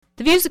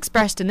The views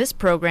expressed in this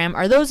program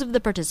are those of the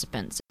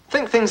participants.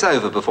 Think things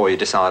over before you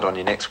decide on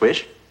your next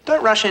wish.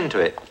 Don't rush into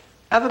it.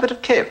 Have a bit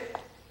of kip.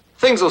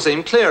 Things will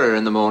seem clearer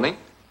in the morning.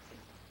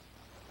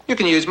 You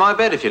can use my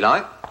bed if you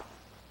like.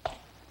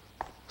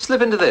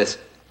 Slip into this.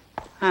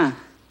 Huh.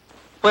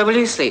 Where will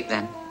you sleep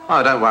then?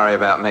 Oh, don't worry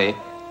about me.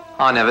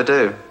 I never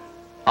do.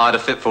 I had a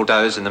fitful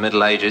doze in the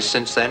Middle Ages.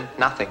 Since then,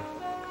 nothing.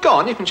 Go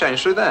on, you can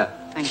change through there.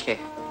 Thank you.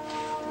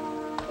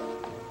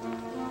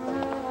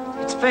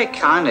 It's very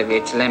kind of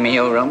you to lend me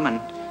your room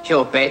and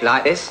your bed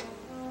like this.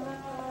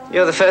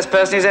 You're the first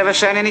person who's ever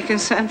shown any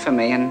concern for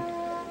me, and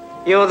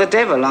you're the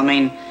devil. I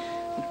mean,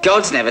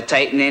 God's never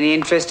taken any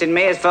interest in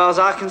me as far as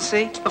I can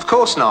see. Of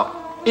course not.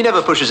 He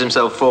never pushes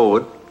himself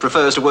forward.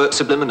 Prefers to work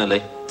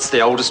subliminally. It's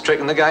the oldest trick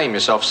in the game, your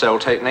soft sell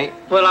technique.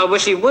 Well, I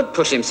wish he would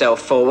push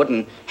himself forward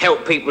and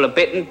help people a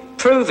bit and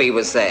prove he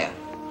was there.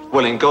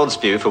 Well, in God's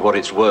view, for what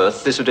it's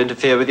worth, this would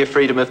interfere with your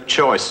freedom of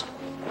choice.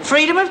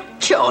 Freedom of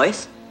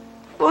choice?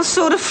 What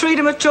sort of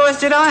freedom of choice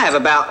did I have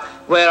about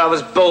where I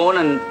was born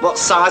and what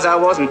size I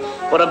was and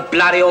what a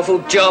bloody awful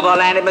job I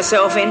landed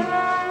myself in?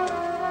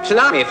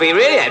 Blimey, if we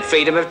really had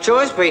freedom of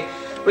choice, we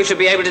should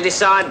be able to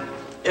decide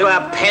who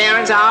our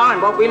parents are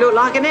and what we look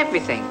like and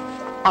everything.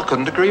 I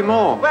couldn't agree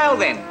more. Well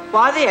then,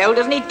 why the hell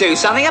doesn't he do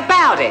something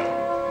about it?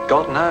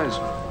 God knows.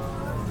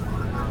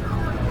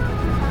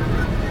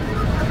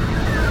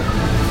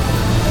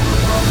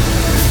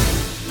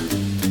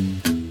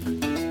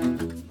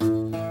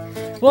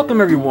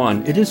 Welcome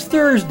everyone. It is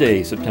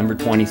Thursday, September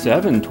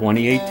 27,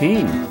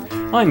 2018.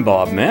 I'm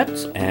Bob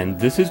Metz, and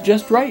this is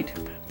Just Right,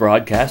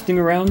 broadcasting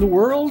around the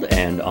world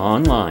and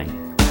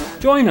online.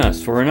 Join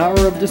us for an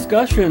hour of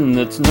discussion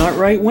that's not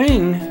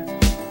right-wing.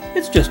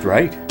 It's just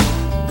right.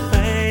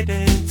 Fade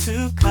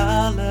into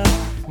color,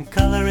 and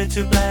color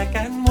into black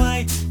and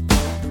white.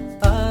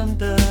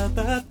 Under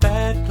the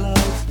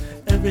bedclothes,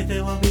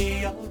 everything will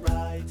be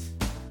alright.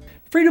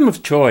 Freedom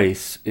of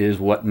choice is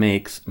what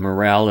makes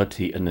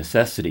morality a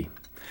necessity.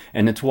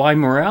 And it's why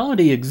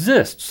morality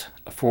exists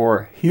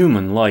for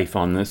human life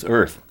on this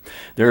earth.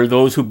 There are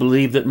those who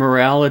believe that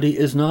morality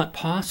is not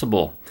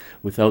possible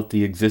without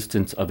the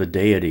existence of a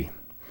deity,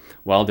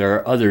 while there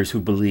are others who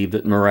believe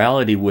that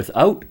morality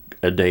without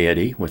a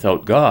deity,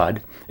 without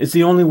God, is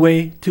the only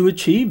way to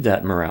achieve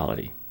that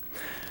morality.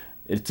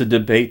 It's a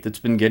debate that's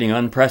been getting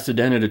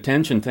unprecedented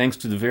attention thanks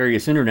to the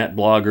various internet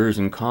bloggers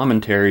and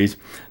commentaries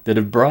that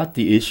have brought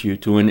the issue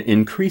to an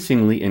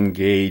increasingly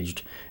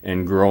engaged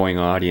and growing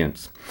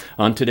audience.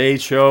 On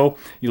today's show,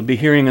 you'll be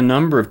hearing a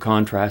number of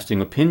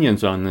contrasting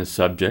opinions on this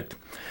subject,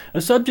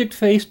 a subject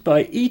faced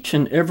by each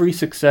and every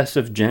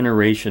successive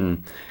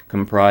generation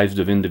comprised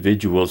of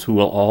individuals who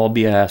will all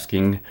be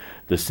asking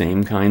the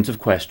same kinds of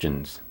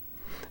questions.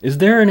 Is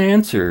there an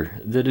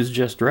answer that is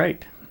just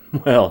right?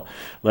 Well,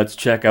 let's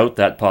check out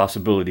that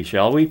possibility,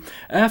 shall we?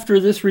 After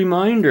this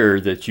reminder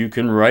that you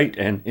can write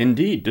and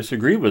indeed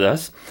disagree with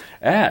us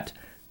at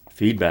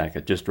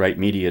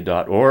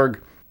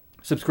feedback@justrightmedia.org.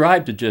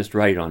 Subscribe to Just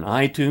Right on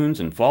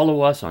iTunes and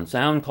follow us on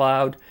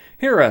SoundCloud.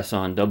 Hear us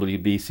on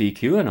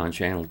WBCQ and on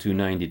Channel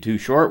 292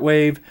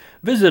 Shortwave.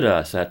 Visit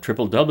us at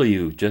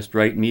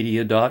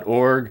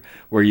www.justrightmedia.org,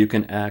 where you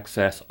can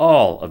access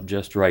all of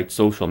Just Right's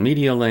social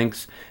media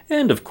links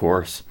and, of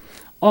course,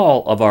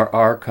 all of our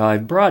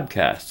archived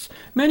broadcasts,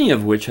 many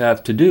of which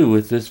have to do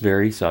with this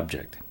very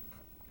subject.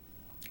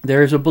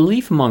 There is a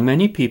belief among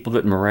many people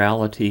that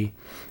morality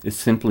is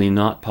simply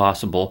not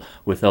possible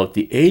without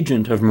the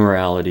agent of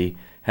morality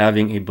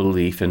having a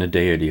belief in a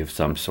deity of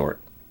some sort.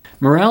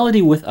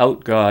 Morality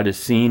without God is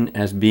seen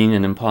as being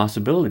an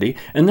impossibility,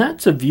 and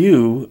that's a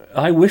view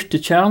I wish to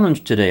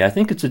challenge today. I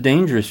think it's a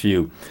dangerous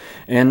view,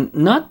 and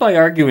not by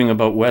arguing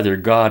about whether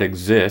God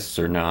exists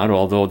or not,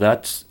 although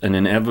that's an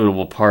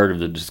inevitable part of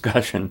the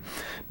discussion,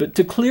 but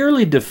to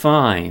clearly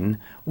define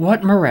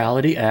what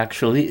morality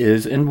actually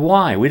is and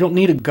why. We don't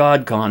need a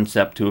God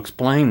concept to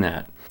explain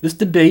that. This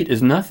debate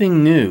is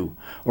nothing new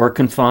or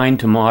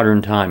confined to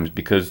modern times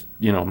because,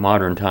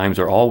 modern times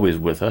are always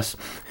with us,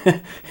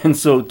 and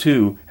so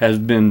too has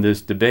been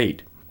this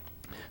debate.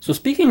 So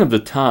speaking of the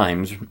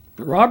times,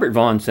 Robert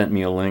Vaughn sent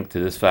me a link to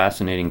this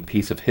fascinating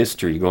piece of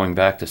history going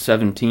back to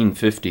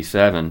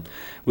 1757,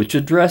 which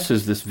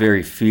addresses this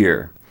very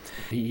fear.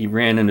 He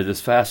ran into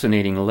this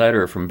fascinating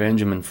letter from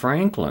Benjamin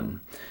Franklin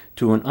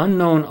to an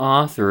unknown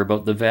author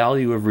about the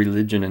value of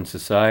religion in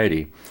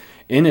society.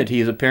 In it, he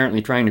is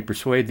apparently trying to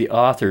persuade the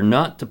author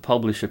not to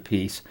publish a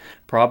piece,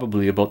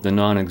 probably about the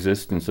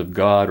non-existence of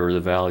God or the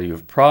value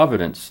of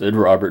providence, said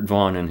Robert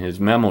Vaughn in his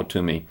memo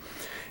to me.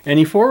 And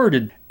he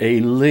forwarded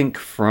a link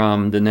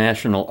from the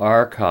National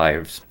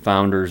Archives,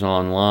 Founders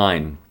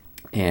Online.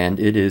 And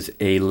it is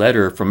a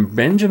letter from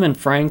Benjamin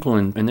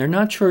Franklin, and they're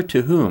not sure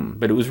to whom,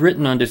 but it was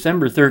written on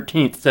December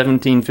 13th,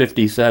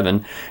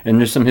 1757, and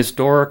there's some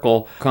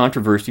historical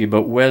controversy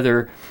about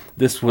whether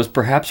this was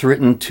perhaps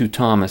written to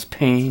Thomas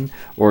Paine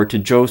or to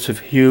Joseph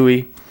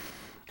Huey.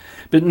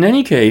 But in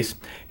any case,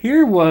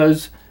 here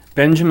was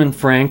Benjamin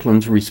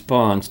Franklin's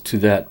response to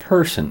that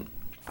person.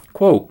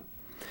 Quote,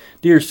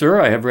 "Dear sir,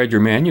 I have read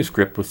your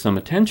manuscript with some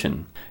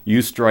attention.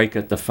 you strike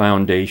at the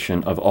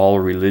foundation of all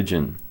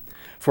religion.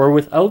 For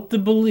without the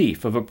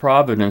belief of a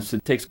providence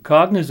that takes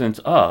cognizance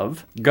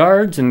of,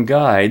 guards and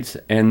guides,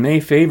 and may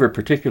favor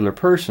particular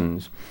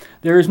persons,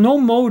 there is no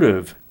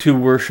motive to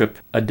worship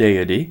a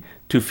deity,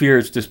 to fear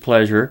its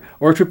displeasure,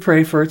 or to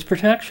pray for its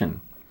protection.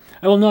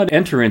 I will not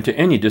enter into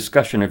any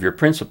discussion of your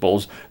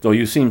principles, though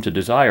you seem to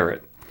desire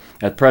it.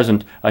 At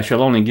present, I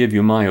shall only give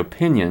you my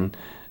opinion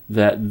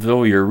that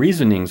though your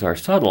reasonings are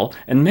subtle,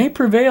 and may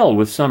prevail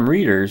with some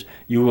readers,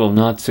 you will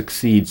not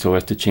succeed so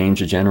as to change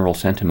the general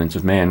sentiments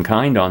of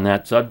mankind on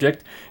that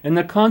subject, and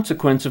the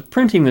consequence of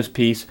printing this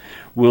piece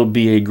will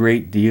be a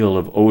great deal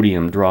of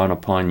odium drawn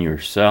upon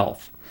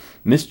yourself,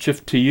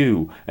 mischief to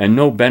you, and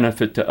no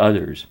benefit to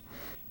others.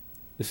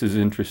 This is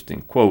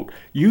interesting. Quote,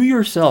 you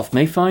yourself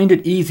may find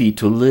it easy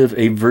to live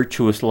a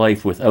virtuous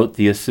life without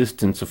the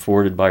assistance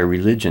afforded by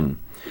religion.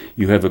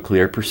 You have a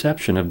clear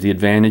perception of the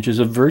advantages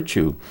of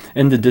virtue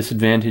and the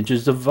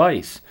disadvantages of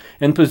vice,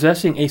 and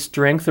possessing a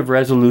strength of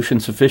resolution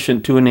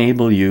sufficient to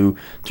enable you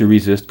to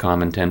resist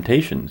common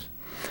temptations.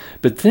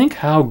 But think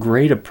how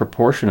great a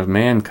proportion of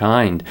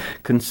mankind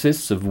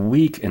consists of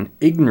weak and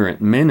ignorant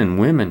men and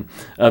women,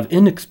 of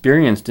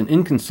inexperienced and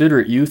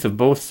inconsiderate youth of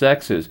both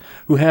sexes,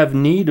 who have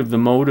need of the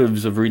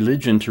motives of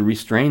religion to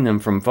restrain them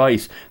from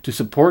vice, to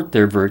support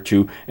their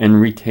virtue, and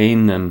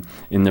retain them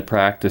in the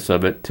practice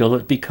of it till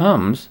it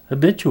becomes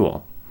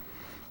habitual.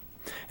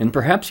 And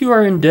perhaps you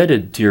are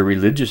indebted to your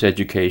religious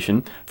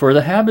education for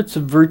the habits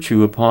of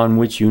virtue upon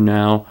which you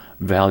now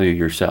value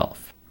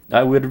yourself.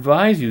 I would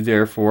advise you,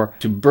 therefore,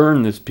 to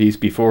burn this piece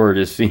before it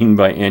is seen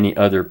by any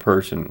other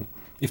person.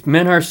 If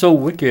men are so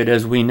wicked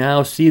as we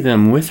now see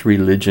them with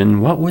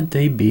religion, what would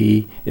they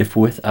be if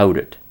without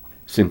it?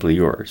 Simply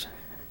yours.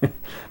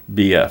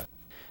 B.F.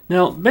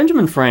 Now,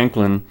 Benjamin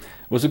Franklin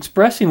was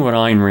expressing what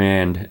Ayn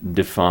Rand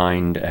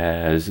defined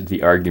as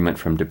the argument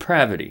from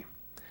depravity,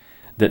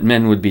 that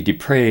men would be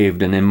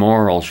depraved and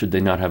immoral should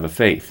they not have a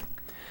faith.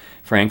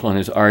 Franklin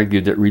has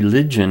argued that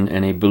religion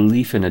and a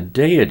belief in a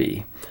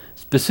deity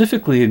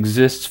specifically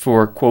exists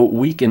for, quote,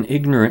 weak and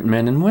ignorant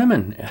men and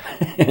women,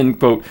 end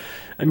quote.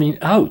 I mean,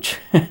 ouch.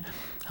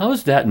 How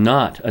is that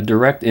not a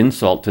direct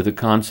insult to the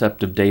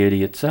concept of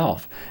deity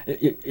itself?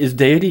 Is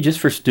deity just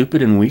for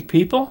stupid and weak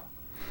people?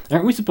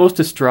 Aren't we supposed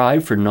to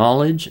strive for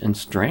knowledge and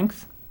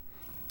strength?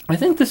 I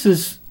think this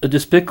is a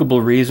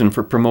despicable reason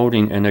for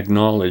promoting an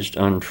acknowledged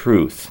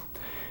untruth,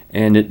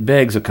 and it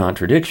begs a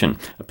contradiction.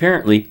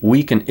 Apparently,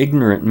 weak and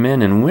ignorant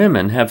men and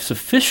women have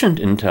sufficient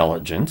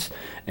intelligence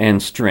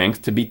and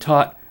strength to be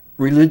taught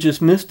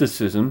religious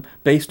mysticism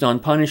based on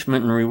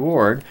punishment and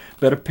reward,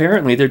 but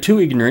apparently they're too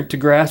ignorant to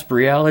grasp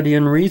reality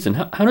and reason.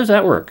 How does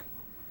that work?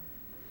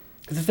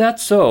 If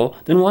that's so,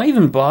 then why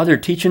even bother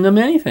teaching them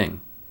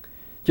anything?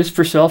 Just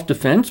for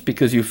self-defense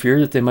because you fear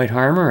that they might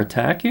harm or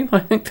attack you? I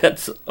think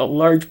that's a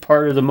large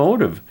part of the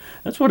motive.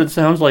 That's what it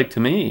sounds like to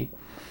me,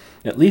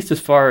 at least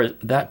as far as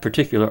that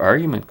particular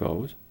argument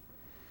goes.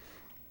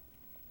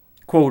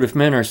 Quote, if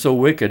men are so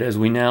wicked as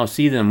we now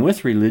see them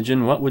with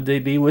religion, what would they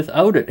be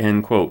without it,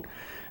 end quote,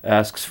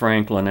 asks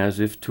Franklin as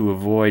if to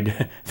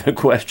avoid the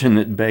question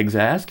that begs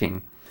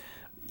asking.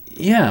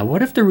 Yeah,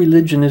 what if the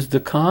religion is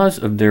the cause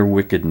of their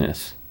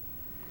wickedness?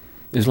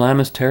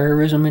 Islamist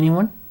terrorism,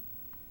 anyone?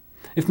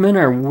 If men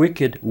are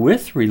wicked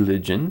with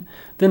religion,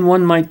 then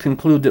one might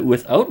conclude that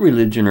without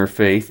religion or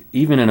faith,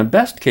 even in a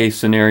best-case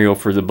scenario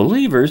for the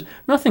believers,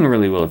 nothing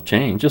really will have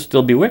changed. You'll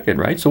still be wicked,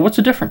 right? So what's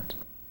the difference?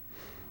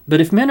 But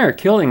if men are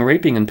killing,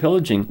 raping, and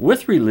pillaging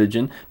with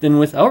religion, then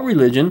without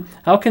religion,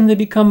 how can they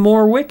become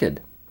more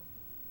wicked?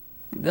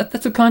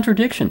 That's a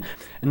contradiction.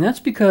 And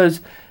that's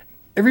because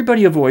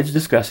everybody avoids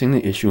discussing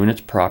the issue in its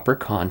proper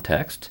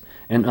context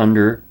and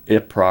under a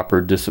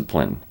proper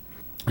discipline.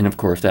 And of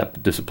course,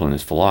 that discipline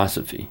is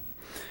philosophy.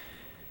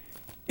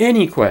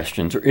 Any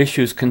questions or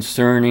issues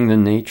concerning the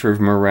nature of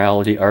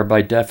morality are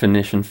by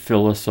definition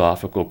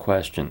philosophical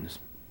questions.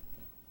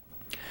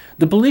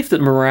 The belief that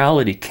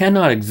morality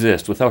cannot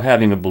exist without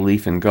having a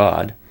belief in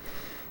God,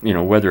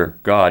 whether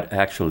God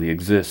actually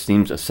exists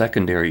seems a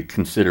secondary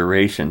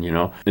consideration,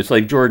 It's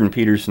like Jordan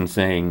Peterson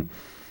saying,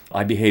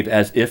 I behave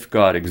as if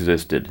God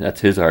existed.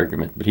 That's his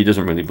argument, but he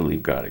doesn't really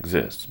believe God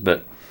exists.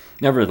 But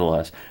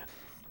nevertheless,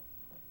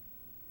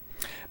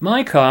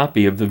 my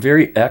copy of the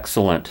very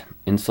excellent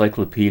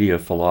Encyclopedia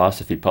of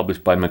Philosophy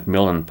published by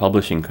Macmillan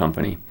Publishing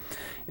Company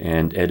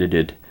and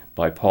edited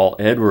by Paul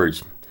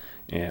Edwards,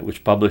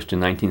 which published in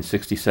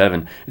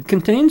 1967, it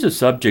contains a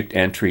subject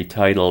entry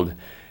titled,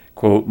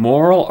 quote,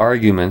 Moral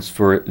Arguments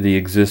for the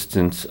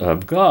Existence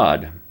of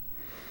God.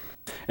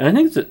 And I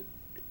think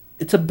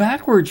it's a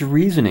backwards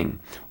reasoning,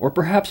 or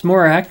perhaps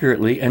more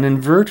accurately, an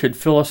inverted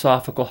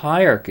philosophical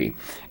hierarchy,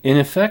 in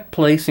effect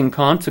placing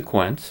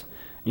consequence,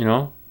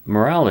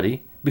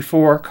 morality,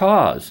 before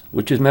cause,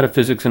 which is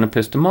metaphysics and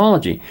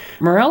epistemology.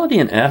 Morality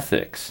and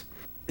ethics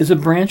is a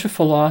branch of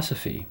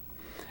philosophy.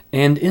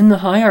 And in the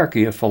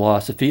hierarchy of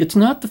philosophy, it's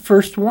not the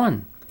first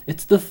one.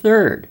 It's the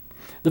third.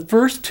 The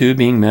first two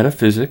being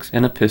metaphysics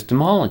and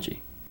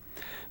epistemology.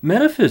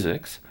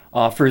 Metaphysics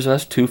offers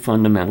us two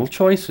fundamental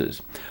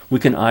choices. We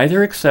can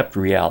either accept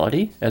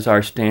reality as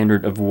our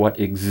standard of what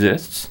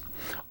exists,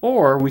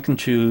 or we can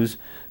choose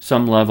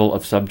some level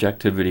of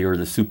subjectivity or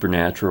the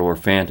supernatural or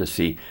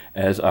fantasy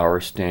as our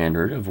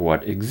standard of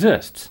what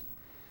exists.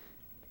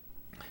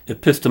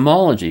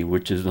 Epistemology,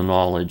 which is the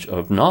knowledge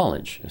of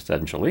knowledge,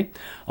 essentially,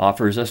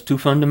 offers us two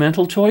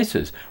fundamental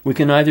choices. We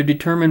can either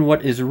determine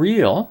what is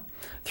real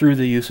through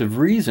the use of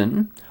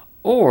reason,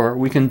 or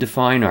we can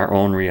define our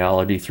own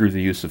reality through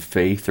the use of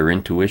faith or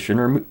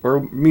intuition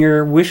or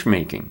mere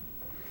wish-making.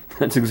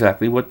 That's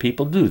exactly what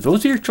people do.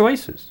 Those are your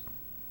choices.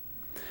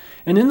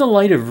 And in the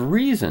light of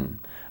reason,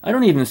 I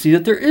don't even see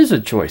that there is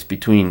a choice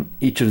between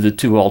each of the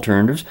two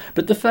alternatives,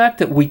 but the fact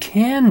that we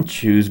can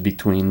choose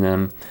between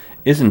them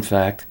is, in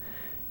fact,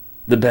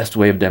 the best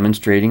way of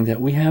demonstrating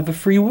that we have a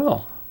free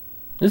will,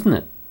 isn't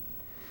it?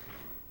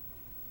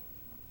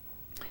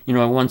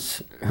 I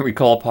once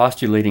recall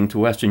postulating to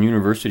Western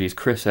University's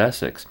Chris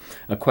Essex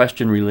a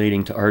question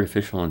relating to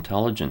artificial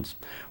intelligence,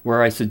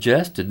 where I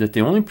suggested that the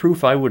only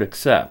proof I would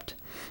accept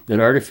that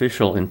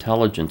artificial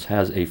intelligence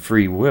has a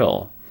free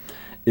will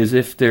is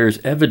if there's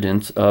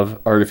evidence of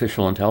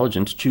artificial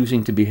intelligence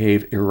choosing to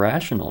behave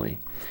irrationally,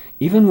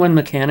 even when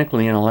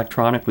mechanically and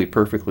electronically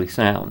perfectly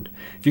sound.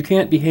 If you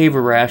can't behave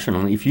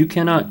irrationally, if you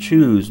cannot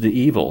choose the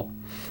evil,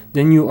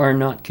 then you are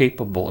not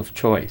capable of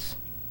choice.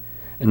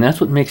 And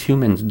that's what makes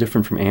humans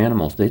different from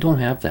animals. They don't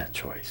have that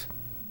choice.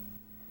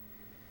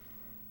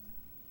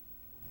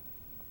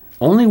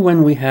 Only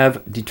when we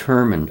have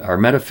determined our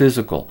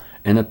metaphysical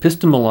and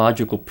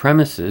epistemological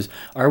premises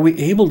are we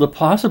able to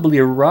possibly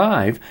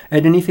arrive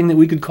at anything that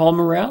we could call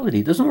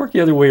morality. It doesn't work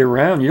the other way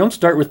around. You don't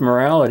start with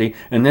morality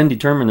and then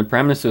determine the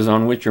premises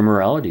on which your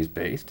morality is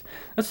based.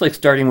 That's like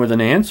starting with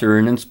an answer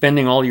and then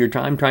spending all your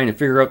time trying to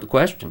figure out the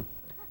question.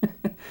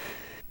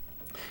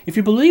 If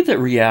you believe that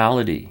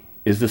reality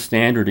is the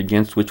standard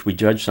against which we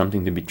judge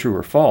something to be true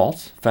or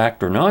false,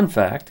 fact or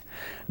non-fact,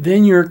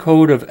 then your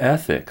code of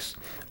ethics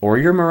or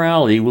your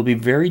morality will be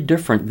very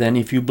different than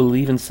if you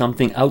believe in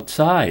something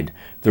outside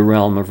the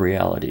realm of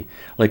reality,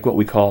 like what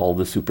we call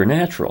the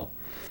supernatural.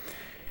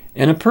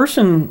 And a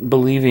person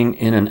believing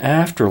in an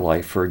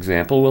afterlife, for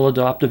example, will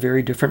adopt a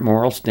very different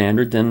moral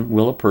standard than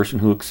will a person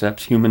who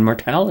accepts human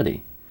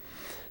mortality.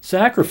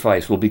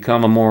 Sacrifice will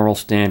become a moral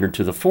standard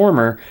to the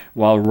former,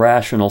 while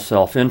rational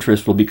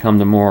self-interest will become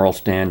the moral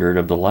standard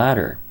of the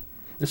latter.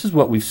 This is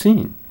what we've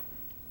seen.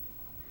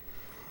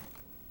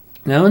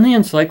 Now, in the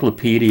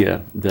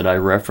encyclopedia that I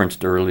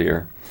referenced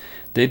earlier,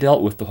 they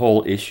dealt with the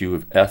whole issue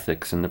of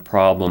ethics and the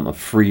problem of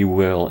free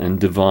will and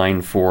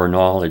divine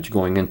foreknowledge,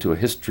 going into a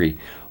history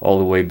all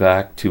the way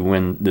back to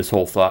when this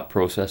whole thought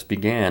process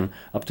began,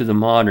 up to the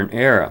modern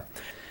era.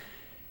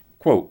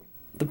 Quote,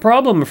 "The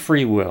problem of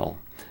free will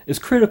is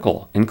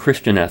critical in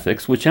Christian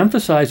ethics, which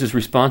emphasizes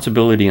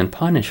responsibility and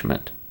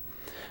punishment.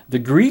 The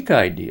Greek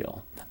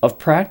ideal of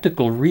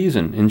practical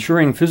reason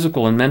ensuring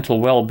physical and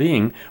mental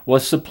well-being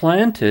was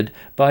supplanted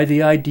by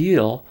the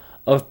ideal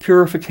of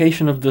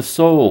purification of the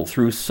soul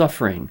through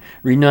suffering,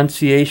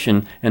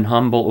 renunciation, and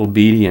humble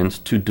obedience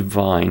to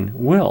divine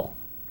will."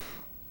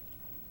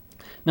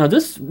 Now,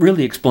 this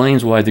really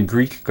explains why the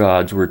Greek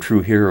gods were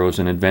true heroes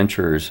and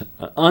adventurers,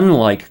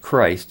 unlike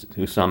Christ,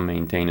 who some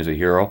maintain is a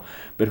hero,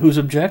 but whose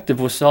objective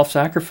was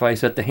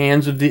self-sacrifice at the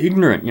hands of the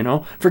ignorant,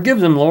 "Forgive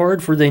them,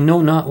 Lord, for they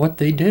know not what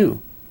they do."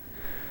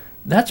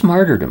 That's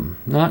martyrdom,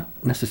 not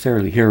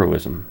necessarily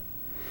heroism,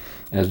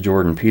 as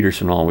Jordan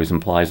Peterson always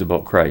implies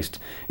about Christ.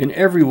 In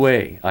every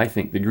way, I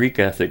think the Greek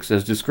ethics,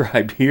 as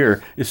described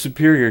here, is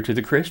superior to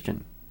the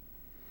Christian.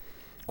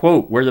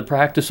 Quote, "Where the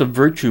practice of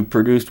virtue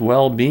produced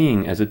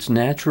well-being as its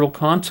natural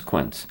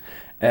consequence,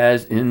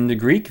 as in the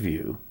Greek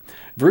view,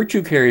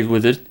 virtue carries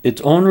with it its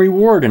own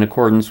reward in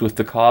accordance with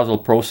the causal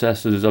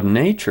processes of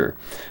nature,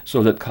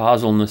 so that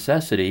causal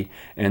necessity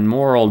and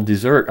moral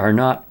desert are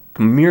not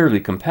merely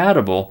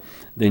compatible,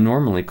 they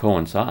normally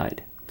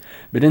coincide.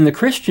 But in the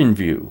Christian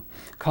view,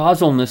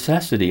 causal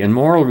necessity and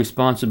moral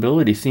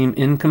responsibility seem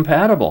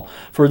incompatible,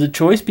 for the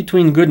choice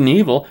between good and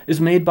evil is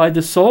made by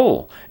the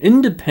soul,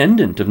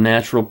 independent of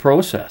natural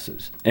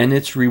processes, and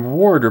its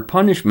reward or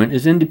punishment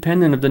is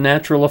independent of the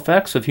natural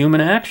effects of human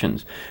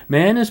actions.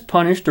 Man is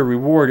punished or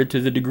rewarded to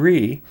the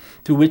degree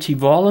to which he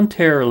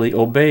voluntarily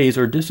obeys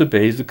or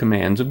disobeys the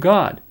commands of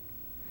God.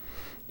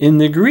 In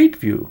the Greek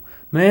view,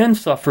 man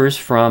suffers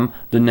from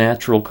the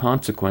natural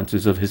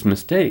consequences of his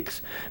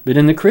mistakes. But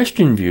in the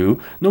Christian view,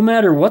 no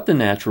matter what the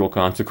natural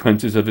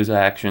consequences of his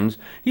actions,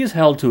 he is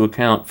held to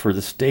account for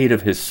the state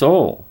of his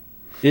soul.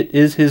 It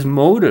is his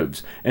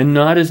motives and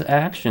not his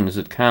actions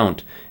that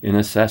count in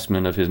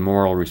assessment of his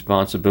moral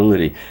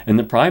responsibility. And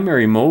the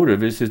primary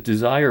motive is his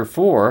desire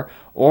for,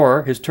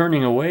 or his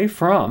turning away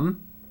from,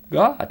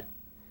 God.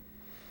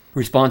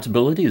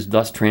 Responsibility is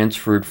thus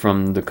transferred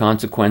from the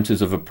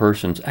consequences of a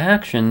person's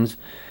actions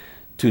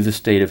to the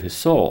state of his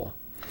soul.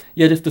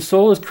 Yet if the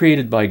soul is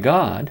created by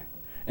God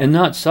and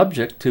not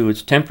subject to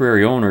its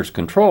temporary owner's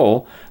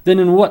control, then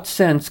in what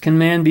sense can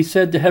man be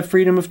said to have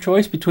freedom of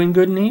choice between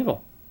good and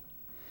evil?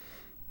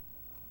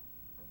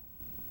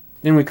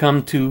 Then we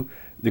come to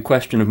the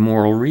question of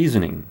moral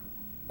reasoning.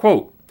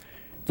 Quote,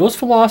 "Those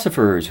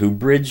philosophers who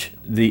bridge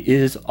the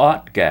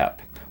is-ought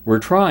gap were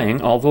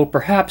trying, although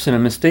perhaps in a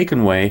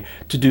mistaken way,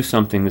 to do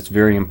something that's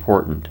very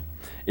important.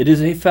 It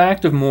is a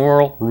fact of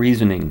moral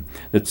reasoning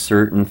that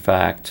certain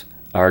facts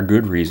are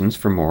good reasons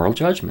for moral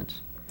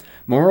judgments.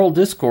 Moral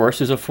discourse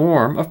is a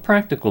form of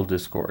practical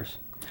discourse.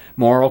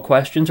 Moral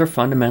questions are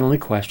fundamentally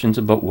questions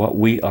about what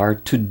we are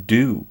to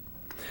do.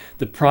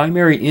 The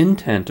primary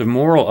intent of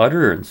moral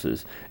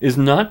utterances is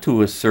not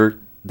to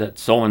assert that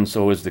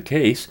so-and-so is the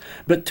case,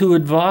 but to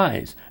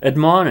advise,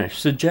 admonish,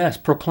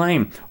 suggest,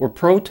 proclaim, or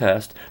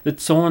protest that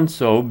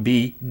so-and-so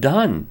be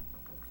done.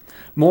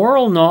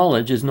 Moral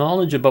knowledge is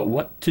knowledge about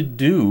what to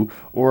do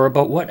or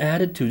about what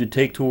attitude to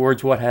take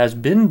towards what has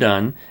been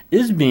done,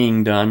 is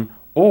being done,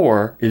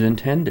 or is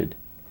intended.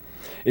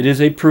 It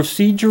is a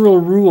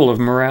procedural rule of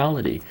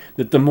morality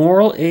that the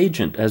moral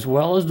agent as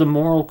well as the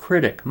moral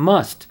critic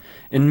must,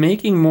 in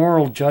making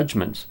moral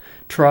judgments,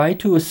 try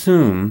to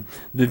assume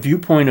the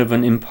viewpoint of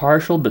an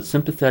impartial but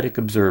sympathetic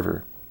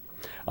observer.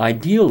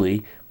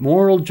 Ideally,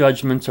 moral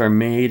judgments are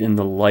made in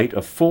the light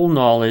of full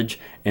knowledge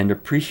and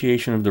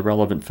appreciation of the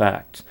relevant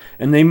facts,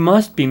 and they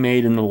must be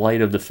made in the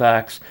light of the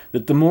facts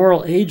that the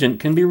moral agent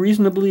can be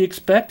reasonably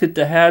expected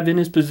to have in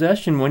his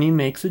possession when he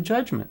makes a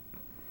judgment.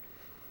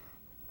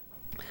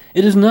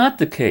 It is not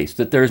the case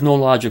that there is no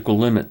logical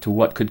limit to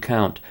what could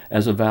count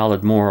as a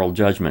valid moral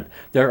judgment.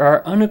 There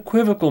are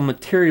unequivocal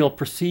material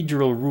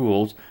procedural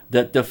rules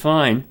that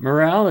define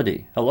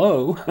morality.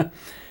 Hello?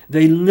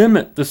 They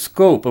limit the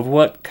scope of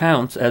what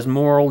counts as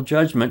moral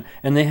judgment,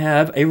 and they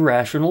have a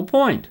rational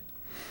point.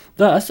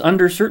 Thus,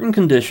 under certain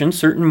conditions,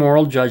 certain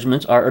moral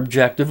judgments are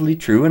objectively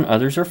true and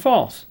others are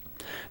false.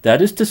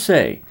 That is to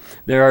say,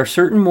 there are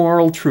certain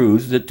moral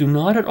truths that do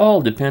not at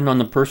all depend on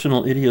the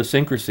personal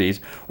idiosyncrasies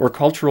or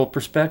cultural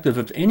perspective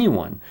of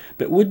anyone,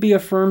 but would be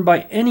affirmed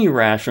by any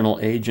rational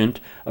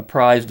agent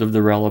apprised of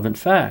the relevant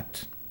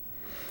facts.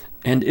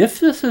 And if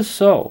this is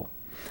so,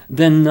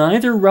 then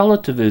neither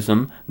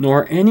relativism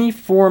nor any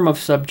form of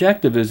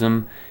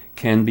subjectivism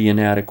can be an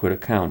adequate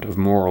account of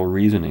moral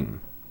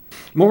reasoning.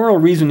 Moral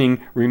reasoning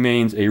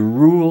remains a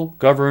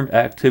rule-governed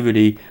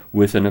activity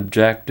with an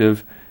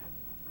objective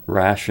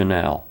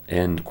rationale,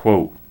 end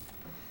quote.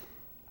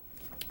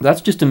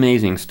 That's just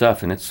amazing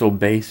stuff, and it's so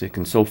basic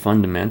and so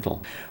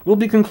fundamental. We'll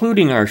be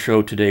concluding our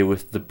show today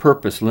with the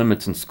purpose,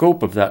 limits, and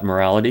scope of that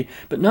morality,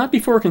 but not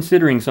before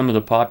considering some of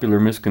the popular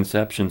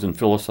misconceptions and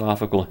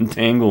philosophical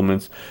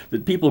entanglements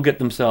that people get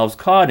themselves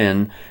caught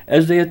in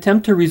as they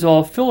attempt to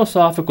resolve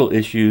philosophical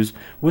issues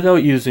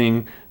without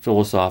using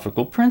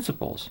philosophical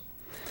principles.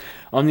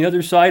 On the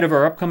other side of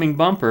our upcoming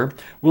bumper,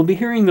 we'll be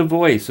hearing the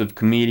voice of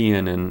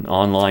comedian and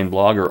online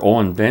blogger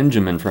Owen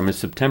Benjamin from his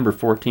September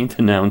 14th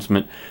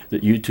announcement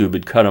that YouTube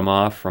had cut him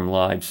off from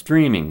live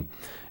streaming.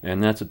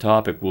 And that's a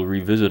topic we'll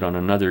revisit on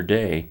another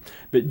day.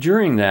 But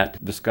during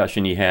that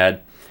discussion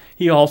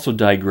he also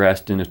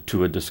digressed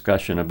into a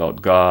discussion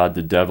about God,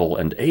 the devil,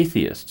 and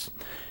atheists.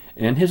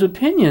 And his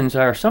opinions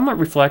are somewhat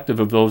reflective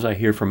of those I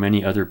hear from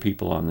many other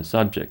people on the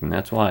subject, and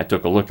that's why I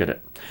took a look at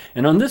it.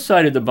 And on this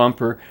side of the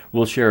bumper,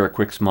 we'll share a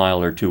quick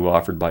smile or two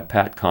offered by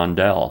Pat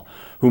Condell,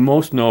 who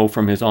most know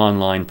from his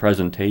online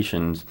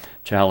presentations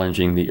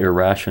challenging the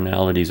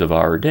irrationalities of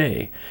our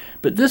day.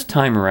 But this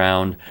time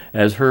around,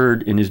 as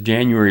heard in his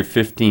January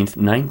 15th,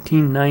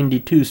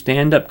 1992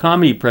 stand-up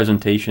comedy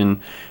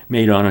presentation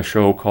made on a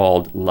show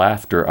called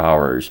Laughter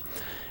Hours,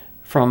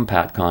 from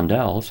Pat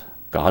Condell's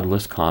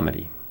Godless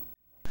Comedy.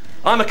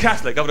 I'm a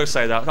Catholic, I've got to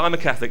say that. I'm a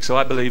Catholic, so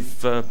I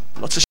believe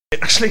lots of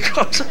shit, actually,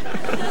 God.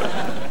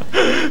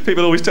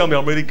 People always tell me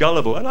I'm really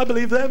gullible, and I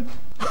believe them.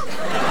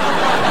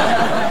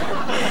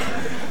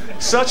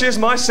 Such is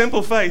my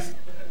simple faith.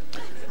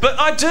 But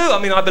I do,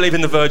 I believe in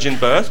the virgin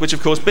birth, which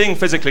of course, being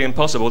physically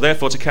impossible,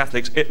 therefore to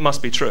Catholics, it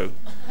must be true.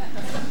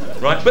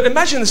 Right? But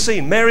imagine the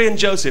scene, Mary and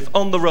Joseph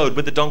on the road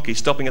with the donkey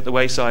stopping at the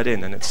wayside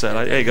inn, and it's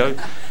like, there you go,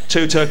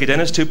 2 turkey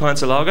dinners, 2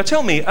 pints of lager.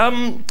 Tell me,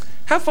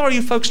 how far are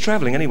you folks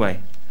travelling anyway?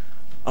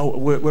 Oh,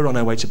 we're on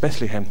our way to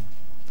Bethlehem.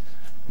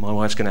 My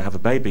wife's going to have a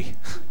baby.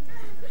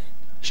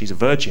 She's a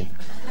virgin.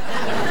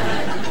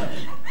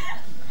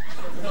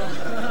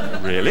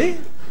 Really?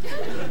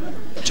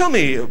 Tell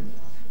me, do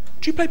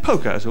you play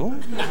poker at all?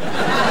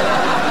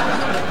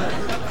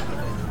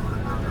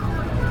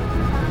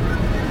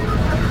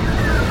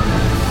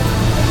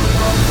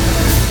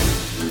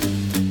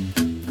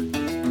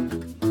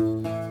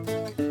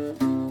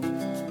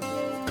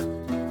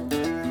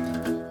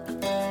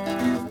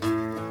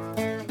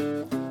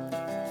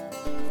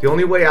 The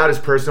only way out is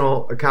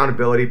personal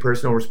accountability,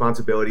 personal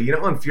responsibility. You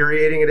know how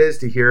infuriating it is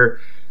to hear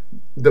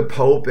the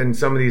Pope and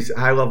some of these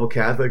high-level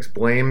Catholics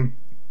blame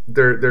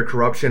their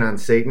corruption on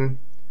Satan?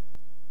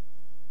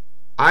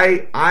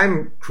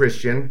 I'm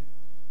Christian.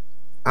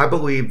 I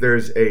believe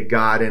there's a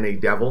God and a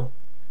devil.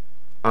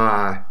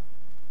 But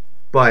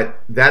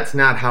that's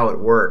not how it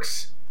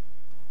works.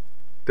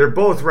 They're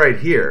both right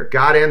here.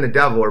 God and the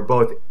devil are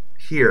both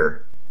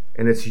here.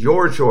 And it's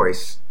your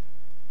choice.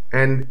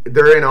 And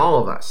they're in all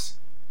of us.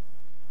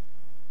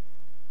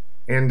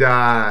 And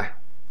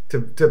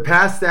to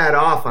pass that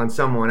off on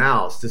someone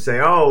else, to say,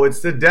 oh,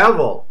 it's the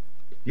devil.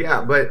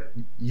 Yeah, but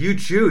you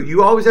choose.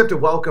 You always have to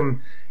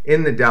welcome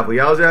in the devil.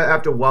 You always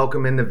have to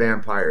welcome in the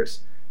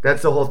vampires.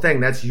 That's the whole thing.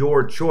 That's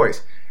your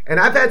choice. And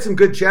I've had some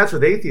good chats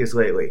with atheists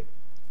lately.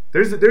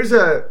 There's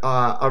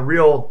a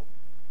real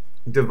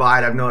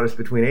divide I've noticed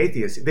between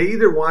atheists. They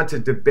either want to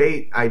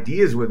debate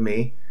ideas with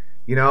me,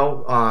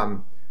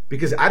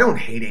 because I don't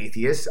hate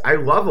atheists. I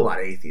love a lot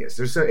of atheists.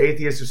 There's some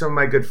atheists are some of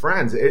my good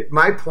friends.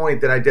 My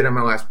point that I did on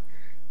my last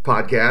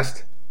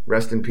podcast,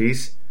 rest in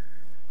peace,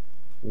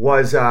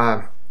 was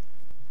that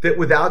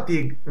without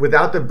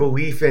the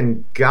belief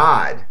in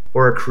God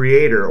or a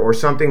creator or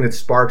something that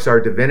sparks our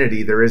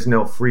divinity, there is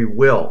no free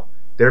will.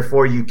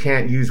 Therefore, you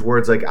can't use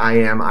words like I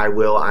am, I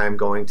will, I am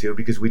going to,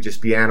 because we'd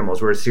just be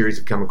animals. We're a series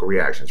of chemical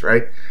reactions,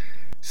 right?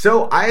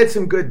 So I had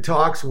some good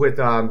talks with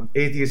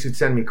atheists who'd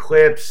send me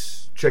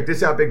clips. Check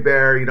this out, Big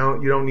Bear. You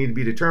don't need to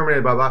be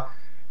determined, blah, blah.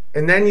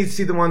 And then you'd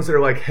see the ones that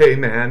are like, hey,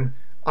 man,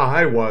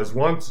 I was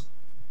once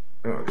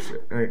a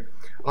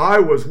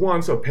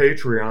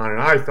Patreon,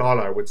 and I thought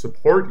I would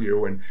support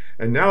you, and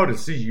now to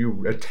see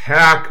you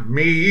attack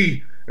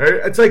me.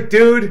 It's like,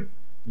 dude,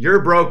 you're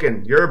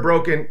broken. You're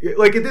broken.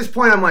 Like, at this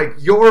point, I'm like,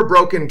 you're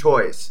broken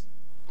toys.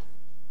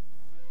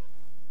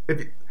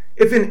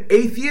 If an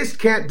atheist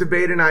can't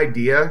debate an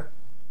idea,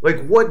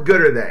 like, what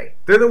good are they?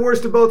 They're the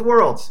worst of both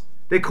worlds.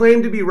 They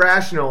claim to be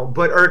rational,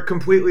 but are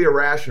completely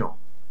irrational.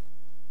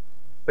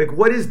 Like,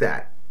 what is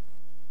that?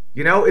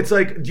 It's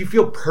like, do you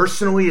feel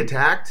personally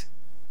attacked?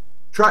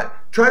 Try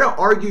to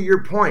argue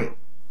your point.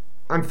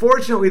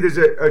 Unfortunately, there's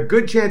a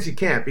good chance you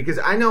can't, because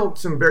I know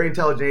some very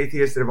intelligent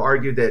atheists that have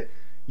argued that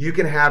you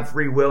can have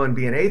free will and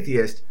be an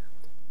atheist.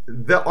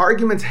 The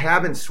arguments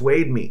haven't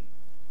swayed me.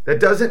 That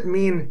doesn't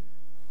mean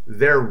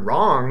they're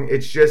wrong.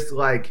 It's just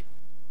like,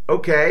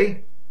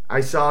 okay,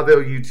 I saw the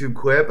YouTube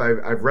clip.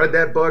 I've read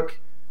that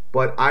book,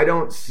 but I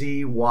don't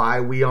see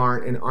why we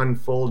aren't an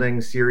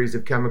unfolding series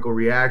of chemical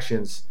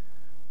reactions.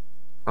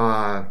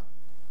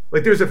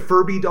 Like, there's a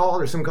Furby doll.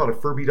 There's something called a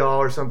Furby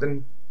doll or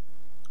something.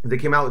 They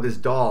came out with this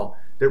doll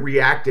that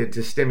reacted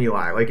to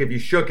stimuli. Like, if you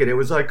shook it, it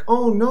was like,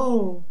 oh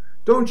no,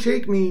 don't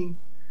shake me.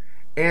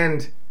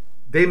 And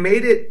they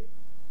made it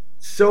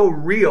so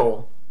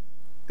real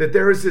that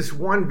there was this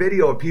one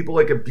video of people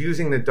like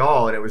abusing the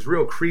doll, and it was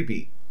real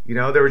creepy. They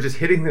were just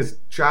hitting this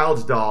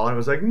child's doll, and it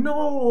was like,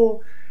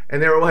 no.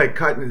 And they were like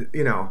cutting,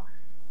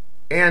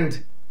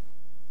 And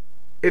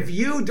if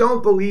you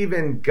don't believe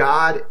in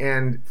God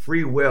and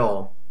free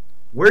will,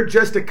 we're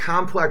just a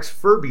complex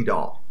Furby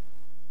doll.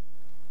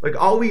 Like,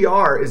 all we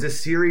are is a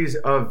series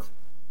of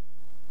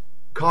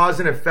cause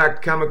and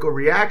effect chemical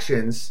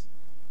reactions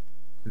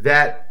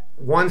that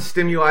one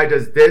stimuli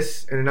does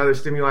this and another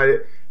stimuli.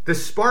 The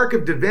spark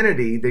of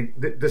divinity,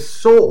 the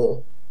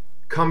soul,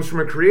 comes from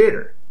a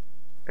creator.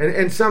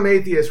 And some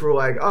atheists were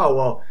like, oh,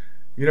 well,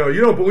 you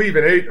don't believe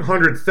in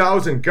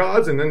 800,000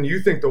 gods, and then you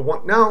think the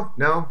one.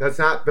 No, that's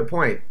not the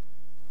point.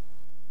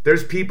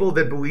 There's people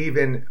that believe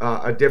in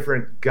a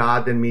different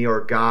God than me,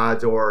 or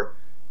gods, or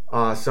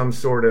some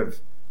sort of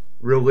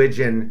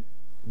religion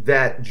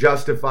that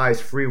justifies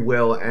free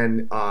will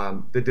and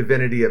the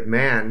divinity of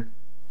man.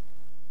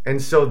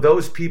 And so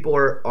those people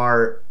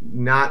are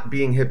not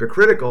being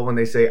hypocritical when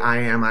they say, I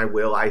am, I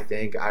will, I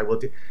think, I will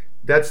do.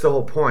 That's the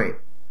whole point.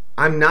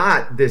 I'm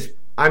not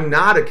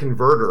a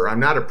converter. I'm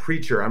not a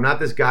preacher. I'm not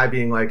this guy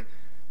being like,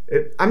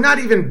 I'm not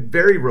even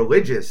very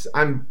religious.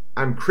 I'm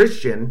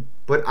Christian,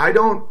 but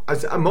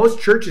most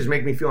churches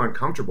make me feel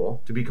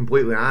uncomfortable, to be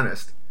completely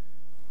honest.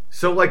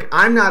 So, like,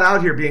 I'm not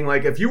out here being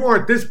like, if you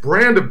aren't this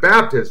brand of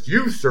Baptist,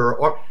 you, sir,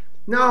 or...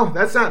 No,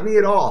 that's not me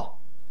at all.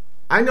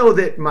 I know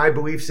that my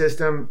belief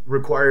system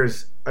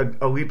requires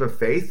a leap of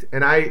faith,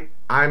 and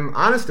I'm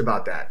honest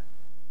about that.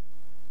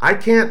 I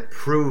can't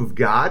prove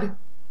God,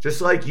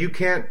 just like you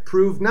can't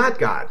prove not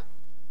God.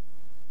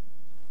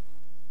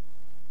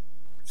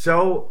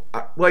 So,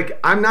 like,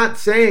 I'm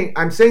saying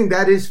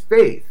that is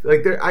faith.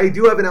 Like, I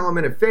do have an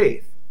element of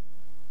faith.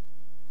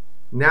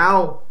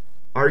 Now,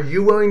 are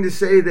you willing to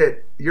say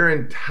that your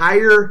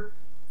entire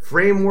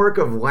framework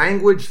of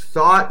language,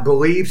 thought,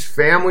 beliefs,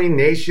 family,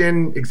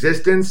 nation,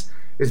 existence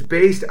is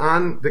based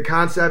on the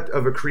concept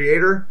of a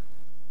creator?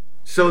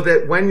 So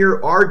that when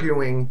you're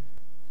arguing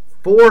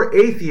for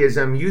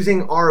atheism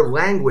using our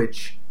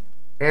language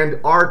and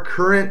our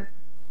current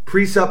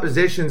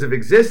presuppositions of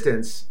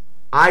existence,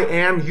 I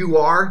am, you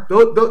are,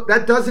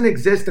 that doesn't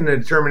exist in a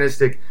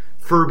deterministic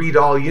Furby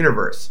doll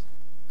universe.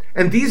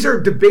 And these are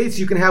debates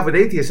you can have with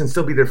atheists and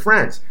still be their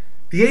friends.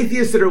 The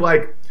atheists that are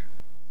like,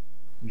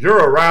 you're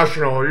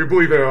irrational, you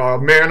believe in a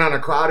man on a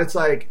cloud, it's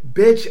like,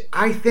 bitch,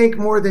 I think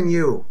more than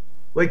you.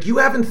 Like, you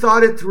haven't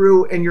thought it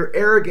through, and your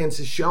arrogance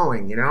is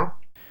showing,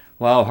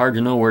 Wow, hard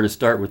to know where to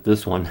start with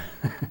this one.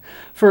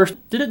 First,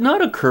 did it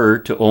not occur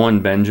to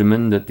Owen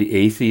Benjamin that the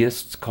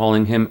atheists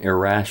calling him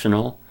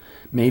irrational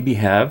maybe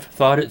have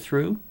thought it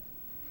through?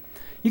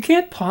 You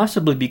can't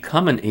possibly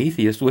become an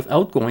atheist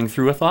without going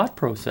through a thought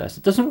process.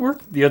 It doesn't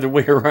work the other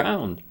way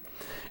around.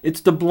 It's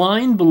the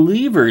blind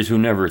believers who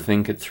never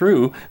think it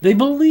through. They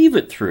believe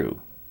it through.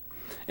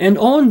 And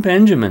Owen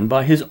Benjamin,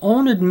 by his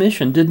own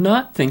admission, did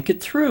not think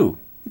it through.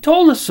 He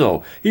told us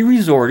so. He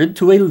resorted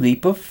to a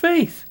leap of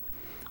faith,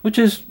 which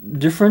is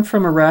different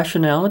from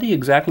irrationality.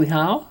 Exactly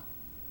how?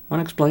 Want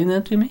to explain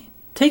that to me?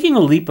 Taking a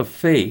leap of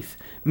faith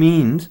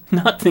means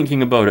not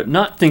thinking about it,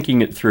 not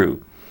thinking it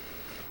through.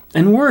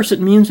 And worse,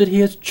 it means that he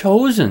has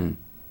chosen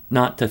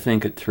not to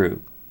think it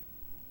through.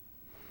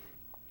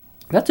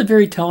 That's a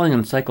very telling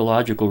and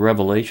psychological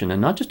revelation,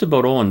 and not just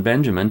about Owen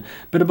Benjamin,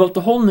 but about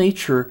the whole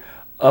nature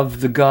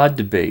of the God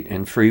debate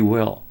and free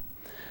will.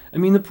 I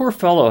mean, the poor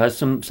fellow has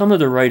some of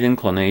the right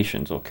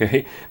inclinations,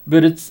 okay?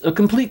 But it's a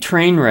complete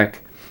train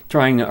wreck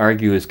trying to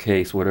argue his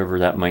case, whatever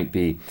that might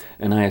be,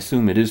 and I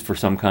assume it is for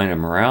some kind of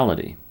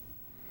morality.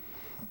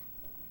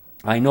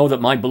 I know that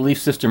my belief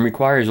system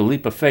requires a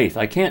leap of faith.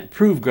 I can't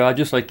prove God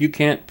just like you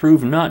can't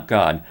prove not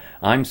God.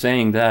 I'm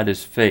saying that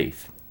is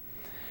faith.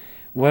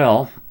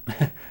 Well,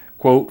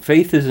 quote,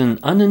 faith is an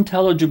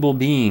unintelligible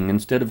being.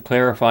 Instead of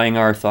clarifying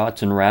our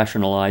thoughts and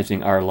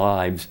rationalizing our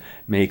lives,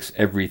 makes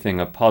everything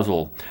a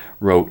puzzle,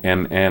 wrote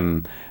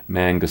M.M.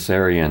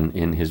 Mangasarian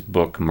in his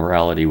book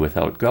Morality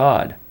Without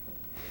God.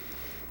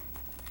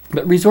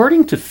 But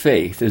resorting to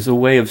faith is a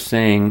way of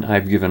saying,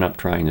 I've given up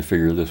trying to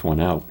figure this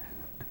one out.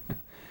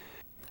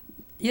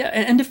 Yeah,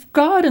 and if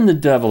God and the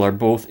devil are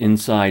both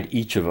inside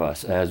each of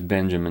us, as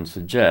Benjamin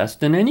suggests,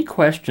 then any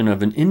question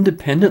of an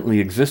independently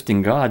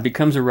existing God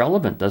becomes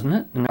irrelevant, doesn't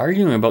it? And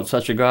arguing about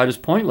such a God is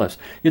pointless.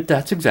 Yet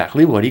that's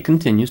exactly what he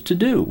continues to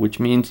do, which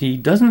means he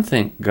doesn't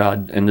think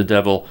God and the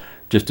devil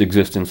just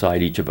exist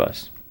inside each of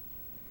us.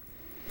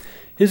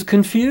 His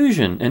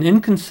confusion and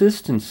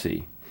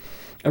inconsistency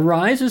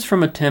arises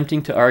from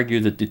attempting to argue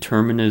that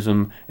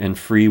determinism and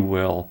free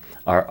will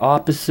are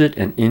opposite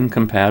and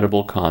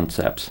incompatible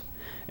concepts.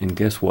 And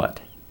guess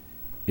what?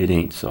 It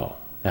ain't so.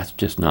 That's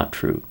just not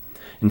true.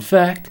 In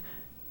fact,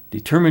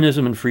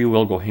 determinism and free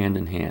will go hand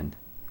in hand,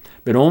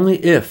 but only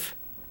if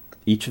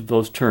each of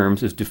those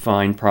terms is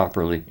defined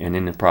properly and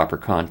in the proper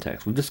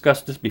context. We've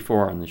discussed this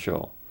before on the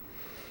show.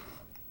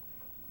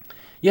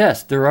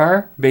 Yes, there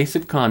are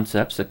basic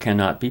concepts that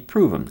cannot be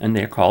proven, and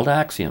they're called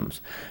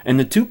axioms. And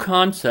the two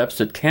concepts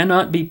that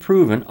cannot be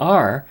proven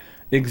are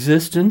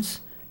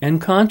existence and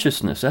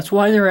consciousness. That's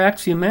why they're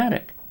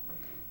axiomatic.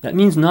 That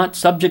means not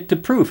subject to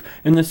proof,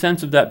 in the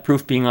sense of that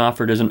proof being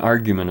offered as an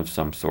argument of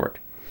some sort.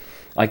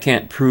 I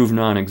can't prove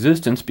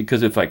non-existence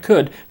because if I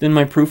could, then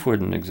my proof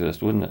wouldn't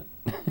exist, wouldn't it?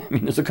 I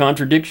mean, it's a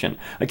contradiction.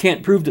 I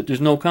can't prove that there's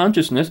no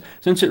consciousness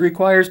since it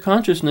requires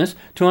consciousness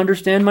to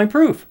understand my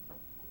proof.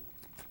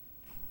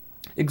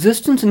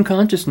 Existence and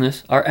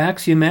consciousness are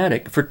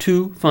axiomatic for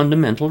two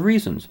fundamental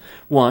reasons.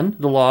 One,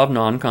 the law of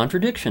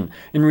non-contradiction.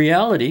 In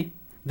reality,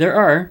 there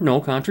are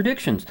no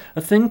contradictions.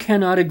 A thing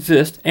cannot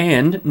exist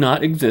and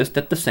not exist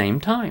at the same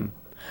time.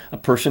 A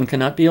person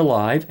cannot be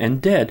alive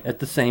and dead at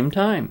the same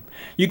time.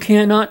 You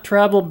cannot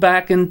travel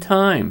back in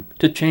time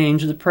to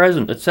change the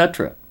present,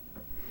 etc.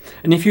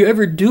 And if you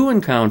ever do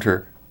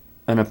encounter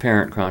an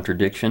apparent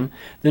contradiction,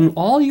 then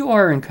all you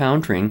are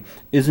encountering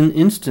is an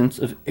instance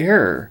of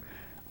error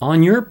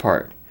on your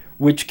part,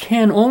 which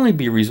can only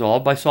be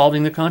resolved by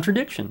solving the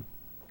contradiction.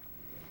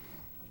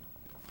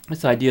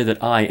 This idea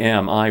that I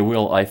am, I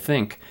will, I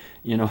think,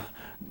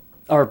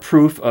 are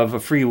proof of a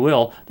free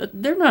will,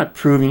 that they're not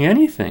proving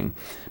anything.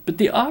 But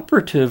the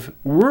operative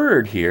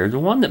word here, the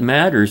one that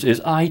matters, is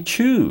I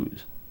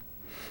choose.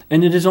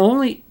 And it is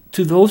only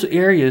to those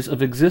areas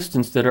of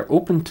existence that are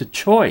open to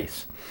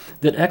choice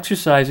that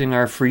exercising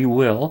our free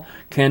will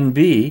can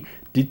be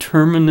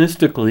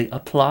deterministically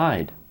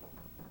applied.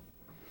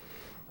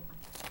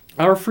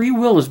 Our free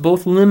will is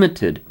both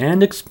limited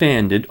and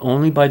expanded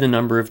only by the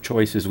number of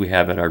choices we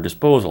have at our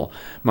disposal.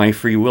 My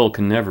free will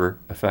can never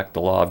affect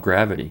the law of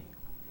gravity.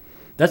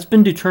 That's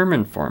been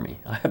determined for me.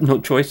 I have no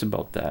choice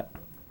about that.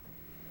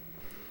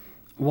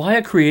 Why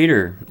a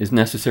creator is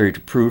necessary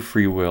to prove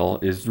free will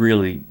is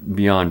really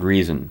beyond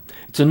reason.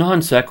 It's a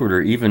non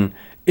sequitur, even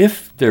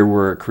if there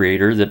were a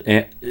creator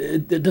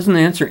that doesn't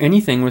answer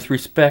anything with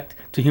respect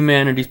to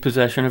humanity's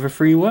possession of a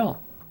free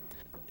will.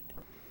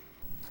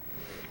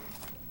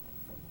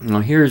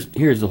 Now here's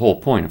the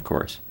whole point, of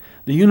course.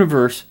 The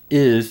universe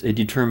is a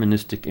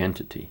deterministic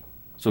entity.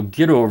 So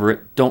get over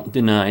it, don't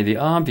deny the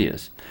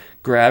obvious.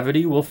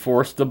 Gravity will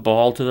force the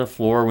ball to the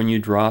floor when you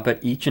drop it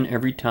each and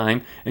every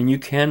time, and you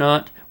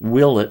cannot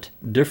will it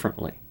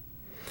differently.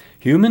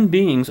 Human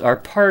beings are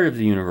part of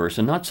the universe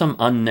and not some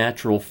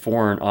unnatural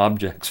foreign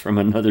objects from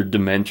another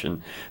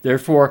dimension.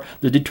 Therefore,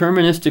 the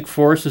deterministic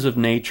forces of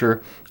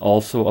nature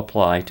also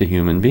apply to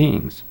human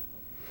beings.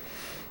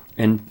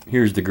 And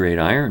here's the great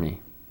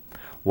irony.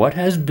 What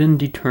has been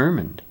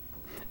determined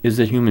is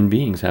that human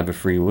beings have a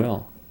free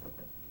will.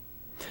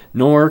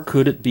 Nor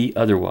could it be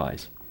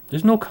otherwise.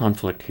 There's no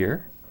conflict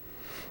here.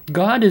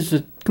 God is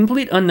a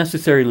complete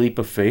unnecessary leap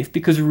of faith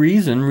because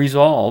reason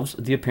resolves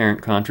the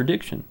apparent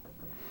contradiction.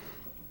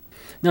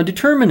 Now,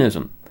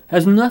 determinism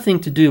has nothing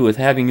to do with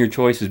having your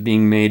choices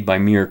being made by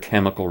mere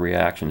chemical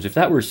reactions. If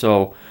that were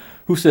so,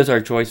 who says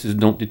our choices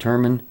don't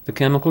determine the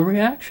chemical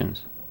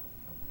reactions?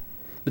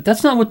 But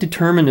that's not what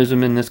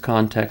determinism in this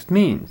context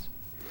means.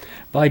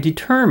 By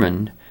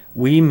determined,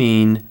 we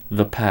mean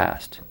the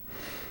past.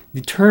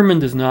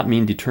 Determined does not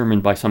mean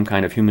determined by some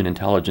kind of human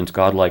intelligence,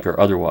 godlike or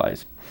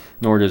otherwise,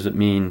 nor does it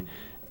mean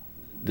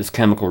this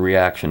chemical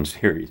reaction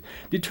series.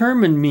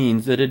 Determined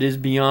means that it is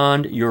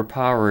beyond your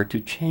power to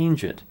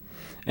change it,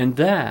 and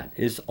that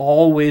is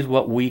always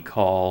what we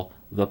call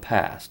the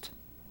past.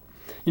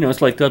 You know,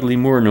 it's like Dudley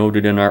Moore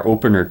noted in our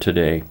opener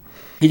today.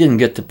 He didn't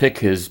get to pick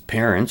his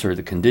parents or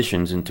the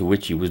conditions into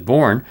which he was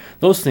born.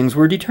 Those things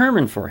were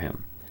determined for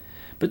him.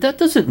 But that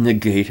doesn't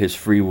negate his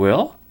free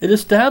will. It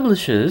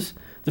establishes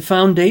the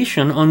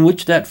foundation on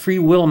which that free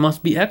will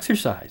must be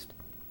exercised.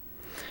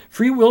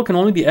 Free will can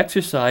only be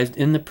exercised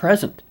in the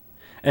present,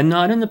 and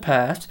not in the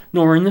past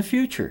nor in the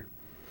future.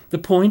 The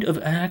point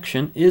of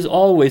action is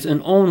always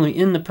and only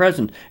in the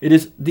present. It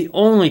is the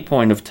only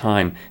point of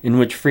time in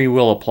which free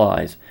will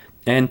applies,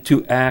 and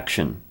to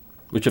action,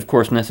 which of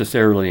course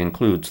necessarily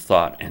includes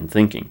thought and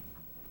thinking.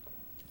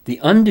 The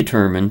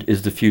undetermined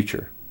is the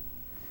future.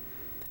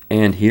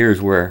 And here's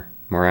where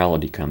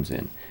morality comes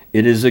in.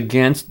 It is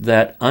against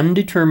that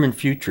undetermined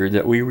future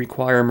that we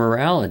require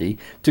morality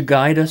to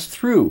guide us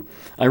through,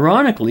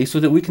 ironically, so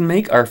that we can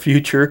make our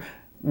future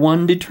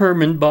one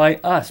determined by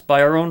us,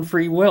 by our own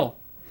free will.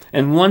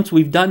 And once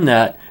we've done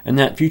that, and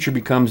that future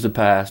becomes the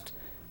past,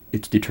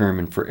 it's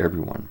determined for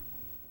everyone.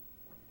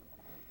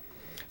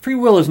 Free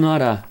will is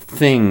not a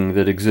thing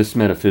that exists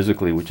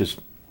metaphysically, which is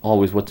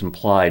always what's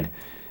implied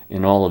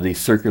in all of these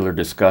circular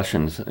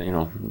discussions,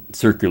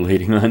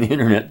 circulating on the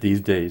internet these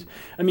days.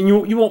 I mean,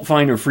 you won't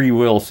find a free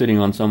will sitting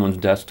on someone's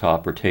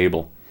desktop or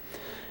table.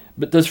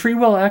 But does free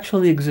will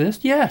actually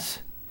exist? Yes.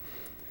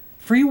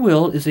 Free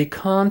will is a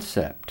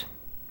concept,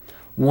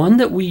 one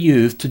that we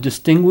use to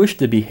distinguish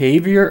the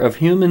behavior of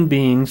human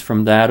beings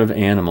from that of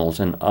animals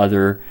and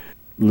other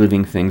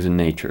living things in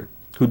nature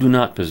who do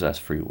not possess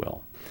free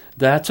will.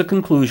 That's a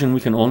conclusion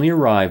we can only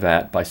arrive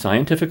at by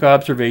scientific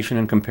observation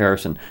and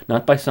comparison,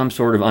 not by some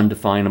sort of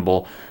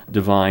undefinable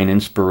divine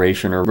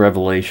inspiration or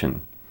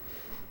revelation.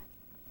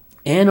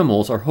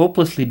 Animals are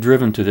hopelessly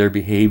driven to their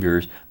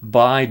behaviors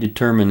by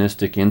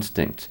deterministic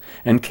instincts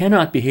and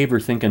cannot behave or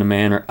think in a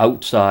manner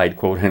outside,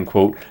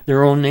 quote-unquote,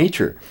 their own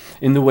nature,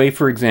 in the way,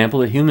 for example,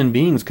 that human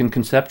beings can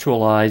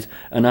conceptualize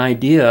an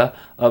idea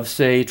of,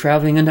 say,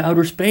 traveling into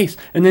outer space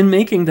and then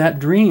making that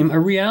dream a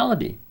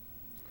reality.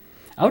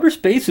 Outer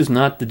space is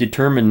not the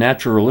determined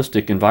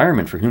naturalistic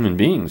environment for human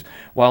beings.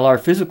 While our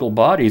physical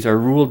bodies are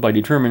ruled by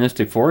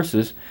deterministic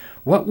forces,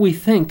 what we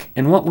think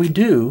and what we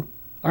do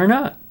are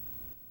not.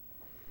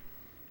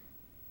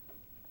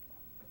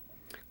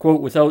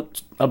 Quote,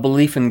 without a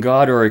belief in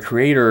God or a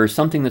creator or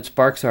something that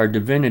sparks our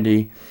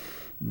divinity,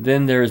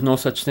 then there is no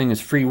such thing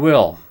as free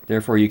will.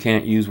 Therefore, you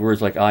can't use words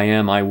like I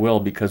am, I will,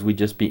 because we'd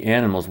just be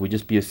animals. We'd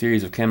just be a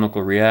series of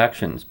chemical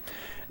reactions.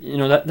 You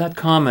know, that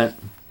comment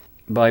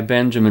by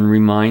Benjamin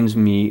reminds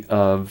me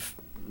of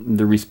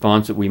the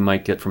response that we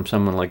might get from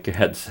someone like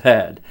Gad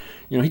Saad.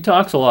 You know, he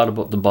talks a lot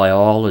about the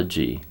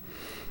biology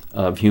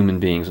of human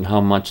beings and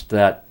how much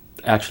that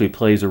actually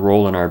plays a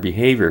role in our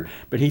behavior.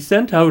 But he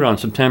sent out on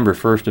September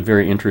 1st a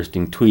very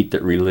interesting tweet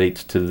that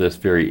relates to this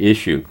very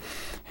issue.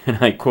 And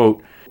I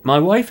quote, "My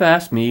wife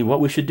asked me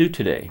what we should do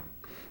today.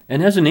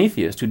 And as an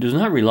atheist who does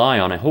not rely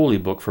on a holy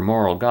book for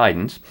moral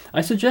guidance,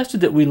 I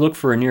suggested that we look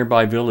for a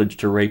nearby village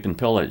to rape and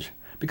pillage.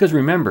 Because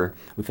remember,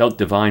 without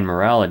divine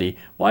morality,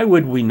 why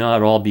would we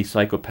not all be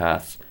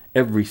psychopaths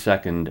every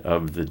second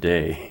of the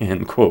day?"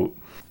 End quote.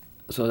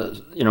 So,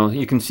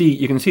 you can see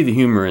the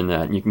humor in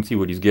that, and you can see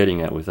what he's getting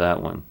at with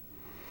that one.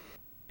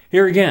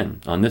 Here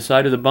again, on this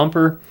side of the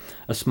bumper,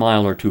 a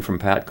smile or two from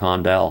Pat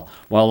Condell,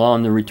 while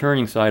on the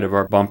returning side of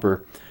our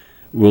bumper,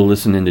 we'll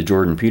listen into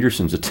Jordan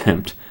Peterson's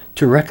attempt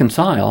to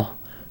reconcile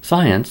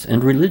science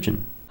and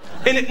religion.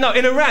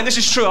 In Iran, this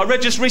is true. I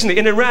read just recently,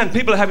 in Iran,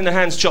 people are having their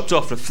hands chopped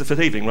off for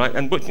thieving, right?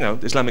 And,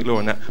 Islamic law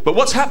and that. But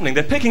what's happening?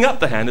 They're picking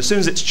up the hand as soon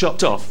as it's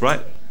chopped off,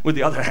 right? With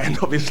the other hand,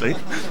 obviously.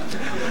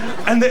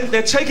 And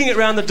they're taking it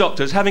round the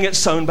doctors, having it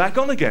sewn back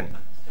on again.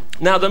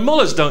 Now, the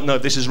mullahs don't know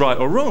if this is right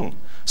or wrong.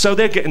 So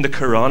they're getting the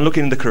Quran,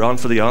 looking in the Quran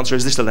for the answer,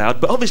 is this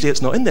allowed? But obviously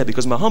it's not in there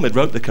because Muhammad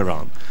wrote the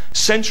Quran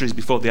centuries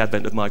before the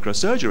advent of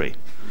microsurgery.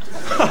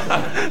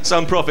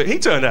 Some prophet he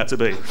turned out to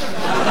be.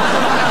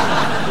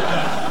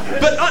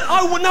 But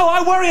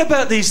I worry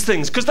about these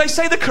things because they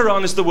say the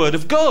Quran is the word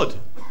of God,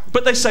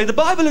 but they say the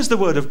Bible is the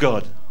word of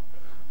God.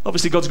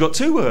 Obviously God's got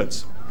two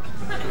words.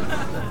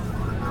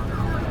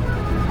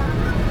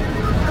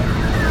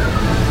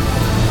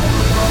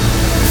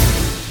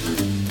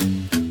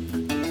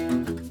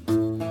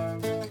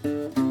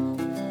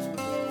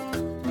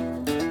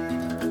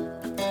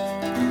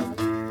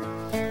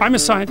 I'm a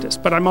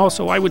scientist, but I'm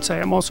also a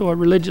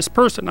religious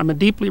person. I'm a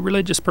deeply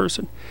religious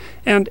person.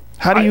 And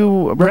how do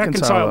you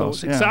reconcile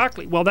those? Yeah.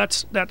 Exactly. Well,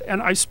 that's that. And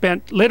I've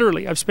spent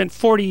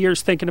 40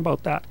 years thinking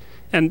about that.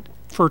 And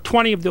for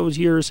 20 of those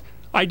years,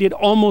 I did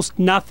almost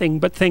nothing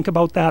but think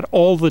about that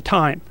all the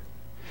time.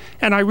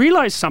 And I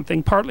realized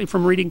something, partly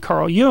from reading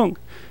Carl Jung.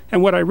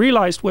 And what I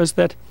realized was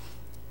that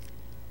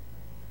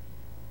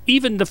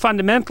even the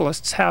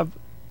fundamentalists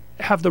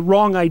have the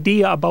wrong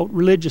idea about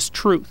religious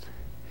truth.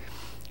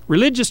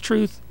 Religious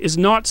truth is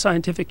not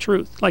scientific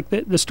truth, like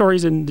the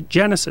stories in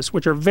Genesis,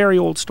 which are very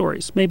old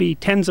stories, maybe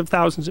tens of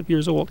thousands of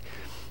years old.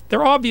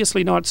 They're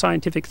obviously not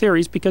scientific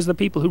theories because the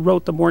people who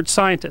wrote them weren't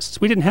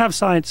scientists. We didn't have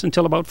science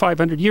until about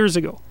 500 years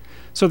ago.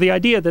 So the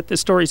idea that the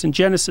stories in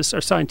Genesis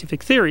are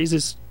scientific theories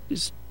is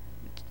it's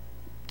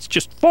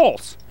just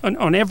false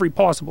on every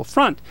possible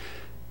front.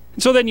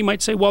 And so then you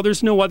might say, well,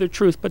 there's no other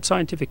truth but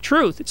scientific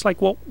truth. It's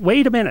like, well,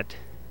 wait a minute.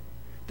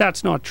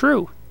 That's not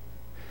true.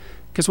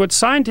 Because what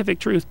scientific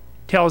truth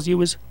tells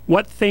you is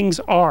what things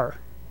are.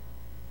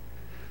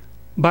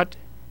 But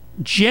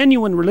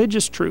genuine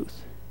religious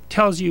truth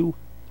tells you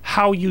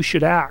how you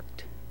should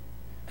act.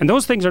 And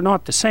those things are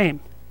not the same.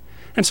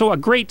 And so a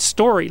great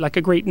story, like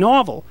a great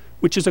novel,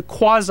 which is a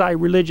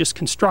quasi-religious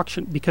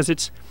construction because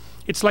it's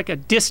like a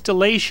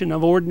distillation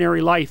of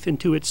ordinary life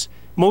into its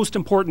most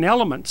important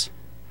elements,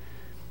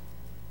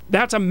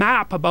 that's a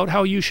map about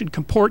how you should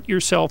comport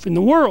yourself in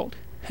the world.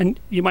 And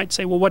you might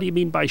say, well, what do you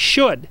mean by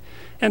should?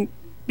 And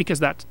because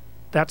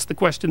that's the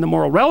question the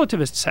moral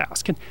relativists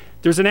ask. And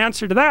there's an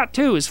answer to that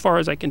too, as far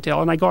as I can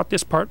tell. And I got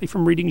this partly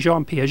from reading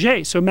Jean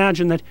Piaget. So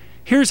imagine that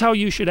here's how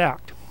you should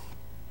act.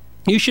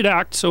 You should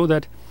act so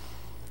that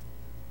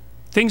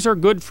things are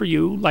good for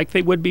you like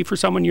they would be for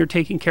someone you're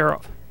taking care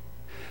of.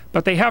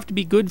 But they have to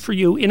be good for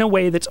you in a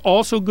way that's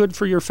also good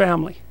for your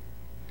family.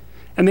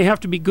 And they have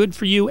to be good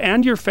for you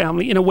and your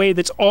family in a way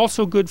that's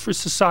also good for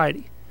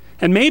society.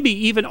 And maybe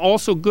even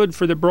also good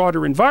for the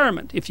broader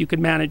environment, if you can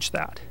manage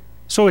that.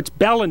 So it's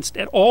balanced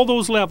at all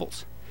those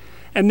levels.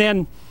 And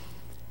then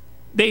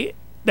that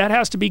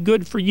has to be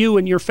good for you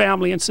and your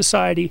family and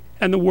society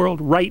and the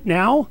world right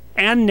now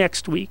and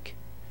next week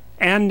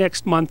and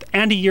next month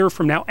and a year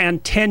from now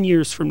and 10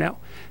 years from now.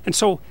 And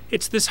so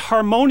it's this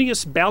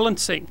harmonious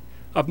balancing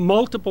of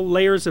multiple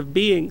layers of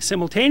being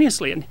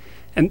simultaneously.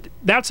 And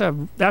that's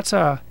a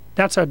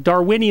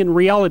Darwinian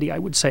reality, I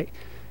would say.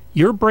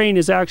 Your brain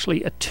is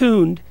actually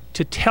attuned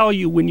to tell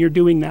you when you're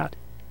doing that.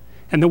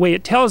 And the way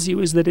it tells you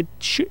is that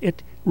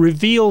it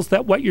reveals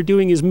that what you're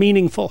doing is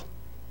meaningful.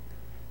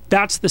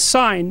 That's the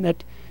sign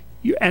that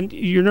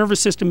your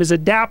nervous system is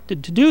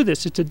adapted to do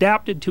this. It's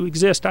adapted to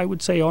exist, I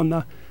would say, on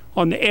the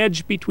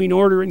edge between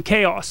order and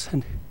chaos.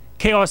 And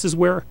chaos is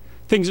where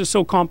things are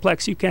so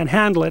complex you can't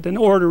handle it, and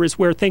order is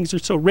where things are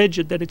so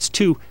rigid that it's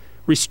too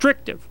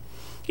restrictive.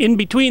 In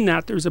between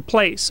that, there's a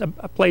place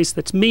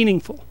that's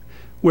meaningful,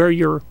 where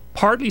you're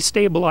partly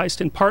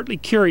stabilized and partly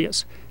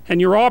curious,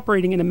 and you're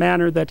operating in a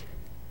manner that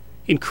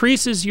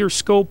increases your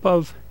scope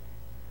of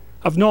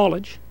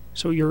knowledge.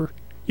 So you're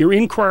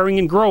inquiring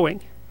and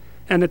growing,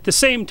 and at the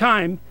same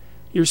time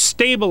you're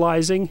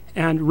stabilizing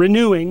and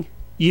renewing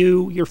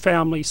you, your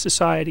family,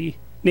 society,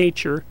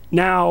 nature,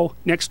 now,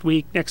 next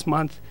week, next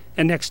month,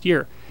 and next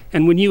year.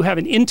 And when you have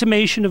an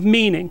intimation of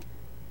meaning,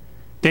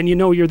 then you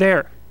know you're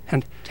there.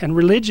 And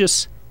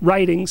religious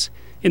writings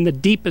in the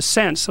deepest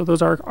sense, so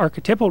those are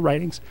archetypal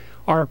writings,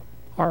 are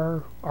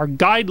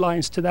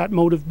guidelines to that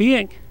mode of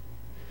being.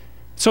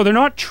 So they're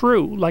not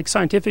true like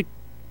scientific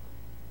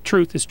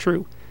truth is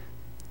true.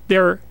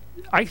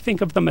 I think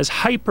of them as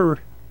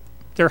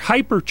they're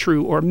hyper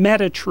true or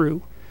meta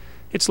true.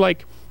 It's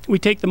like we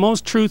take the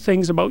most true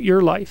things about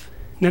your life,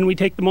 and then we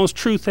take the most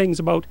true things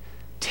about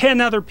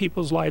 10 other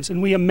people's lives,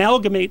 and we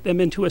amalgamate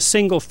them into a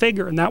single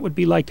figure, and that would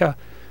be like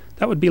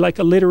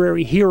a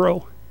literary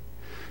hero.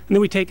 And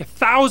then we take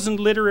 1,000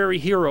 literary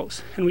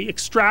heroes, and we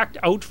extract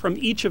out from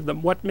each of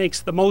them what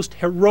makes the most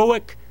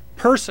heroic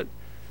person.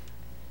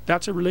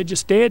 That's a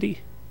religious deity.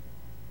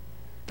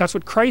 That's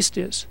what Christ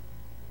is.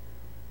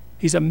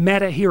 He's a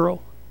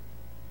meta-hero.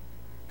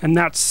 And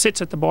that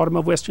sits at the bottom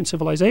of Western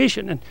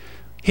civilization. And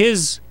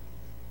his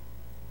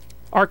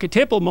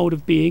archetypal mode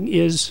of being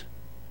is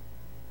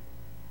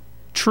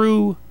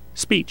true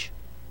speech.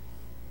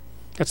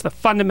 That's the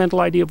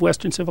fundamental idea of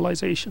Western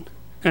civilization.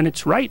 And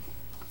it's right.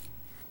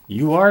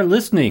 You are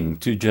listening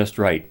to Just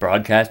Right,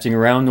 broadcasting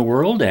around the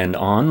world and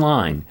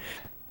online.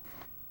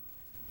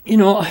 You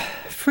know,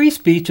 free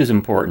speech is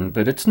important,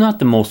 but it's not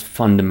the most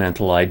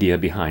fundamental idea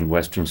behind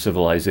Western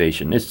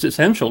civilization. It's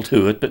essential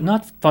to it, but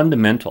not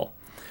fundamental.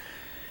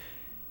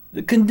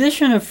 The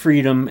condition of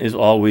freedom is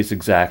always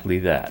exactly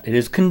that. It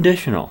is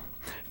conditional.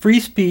 Free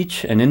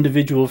speech and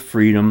individual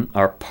freedom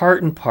are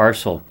part and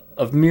parcel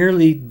of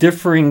merely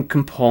differing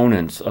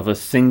components of a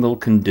single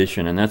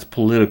condition, and that's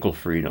political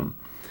freedom.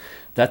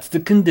 That's the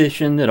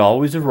condition that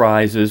always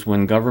arises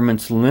when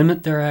governments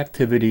limit their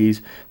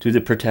activities to the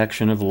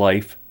protection of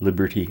life,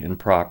 liberty, and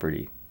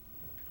property.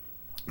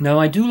 Now,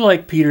 I do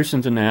like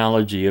Peterson's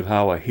analogy of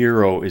how a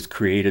hero is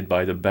created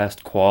by the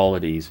best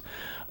qualities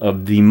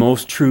of the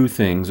most true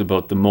things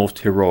about the most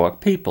heroic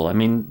people. I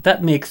mean,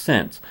 that makes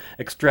sense.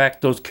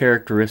 Extract those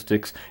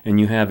characteristics and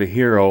you have a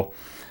hero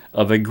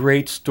of a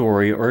great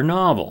story or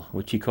novel,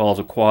 which he calls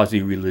a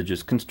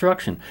quasi-religious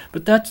construction.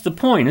 But that's the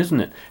point, isn't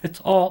it? It's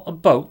all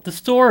about the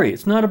story.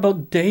 It's not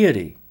about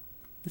deity.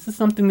 This is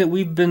something that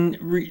we've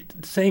been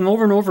saying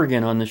over and over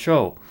again on the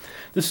show.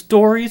 The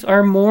stories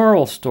are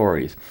moral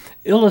stories,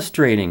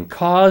 illustrating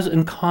cause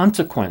and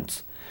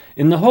consequence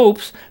in the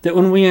hopes that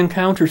when we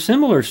encounter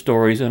similar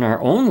stories in our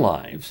own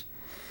lives,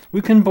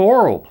 we can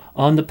borrow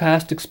on the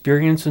past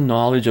experience and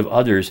knowledge of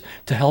others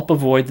to help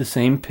avoid the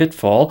same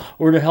pitfall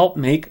or to help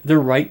make the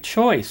right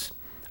choice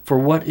for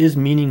what is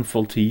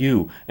meaningful to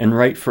you and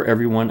right for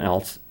everyone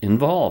else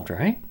involved,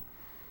 right?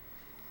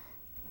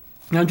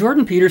 Now,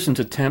 Jordan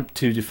Peterson's attempt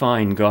to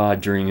define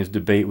God during his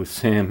debate with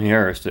Sam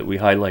Harris that we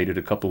highlighted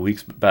a couple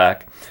weeks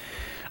back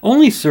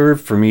only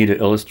served for me to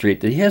illustrate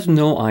that he has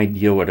no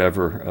idea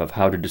whatever of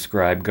how to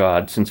describe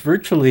God, since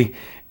virtually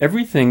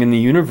everything in the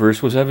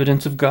universe was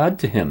evidence of God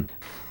to him.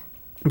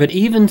 But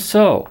even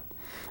so,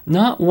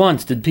 not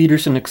once did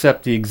Peterson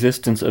accept the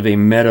existence of a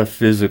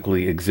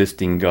metaphysically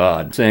existing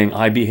God, saying,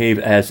 I behave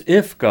as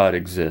if God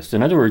exists.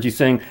 In other words, he's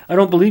saying, I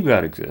don't believe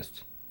God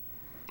exists.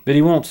 But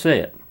he won't say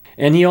it.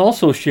 And he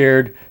also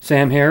shared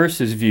Sam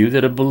Harris's view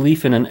that a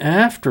belief in an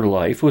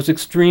afterlife was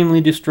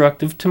extremely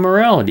destructive to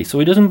morality, so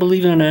he doesn't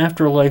believe in an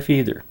afterlife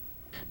either.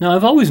 Now,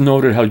 I've always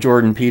noted how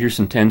Jordan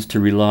Peterson tends to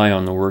rely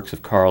on the works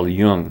of Carl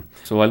Jung,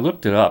 so I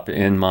looked it up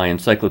in my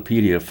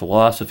Encyclopedia of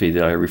Philosophy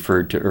that I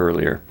referred to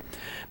earlier.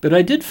 But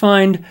I did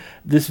find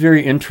this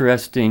very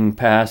interesting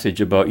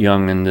passage about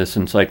Jung in this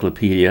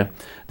encyclopedia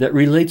that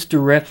relates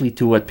directly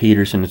to what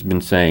Peterson has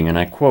been saying, and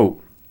I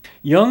quote,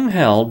 Jung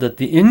held that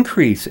the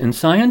increase in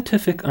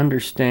scientific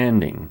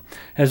understanding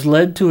has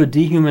led to a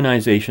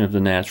dehumanization of the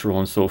natural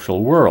and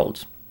social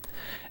worlds.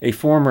 A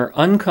former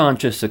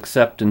unconscious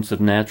acceptance of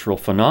natural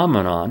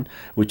phenomenon,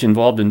 which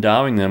involved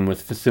endowing them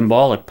with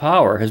symbolic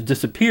power, has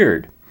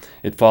disappeared.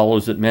 It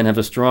follows that men have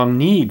a strong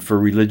need for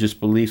religious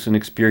beliefs and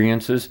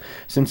experiences,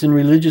 since in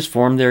religious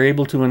form they are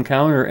able to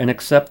encounter and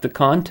accept the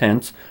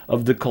contents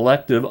of the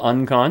collective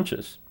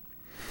unconscious.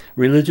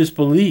 Religious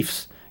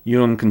beliefs,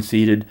 Jung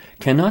conceded,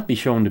 cannot be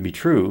shown to be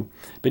true,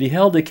 but he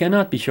held they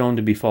cannot be shown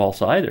to be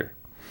false either.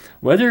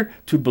 Whether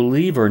to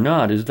believe or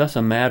not is thus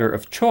a matter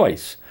of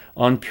choice,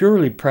 on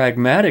purely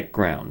pragmatic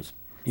grounds.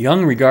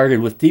 Jung regarded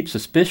with deep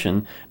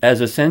suspicion as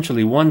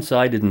essentially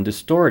one-sided and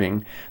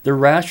distorting the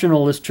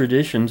rationalist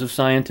traditions of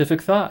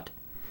scientific thought.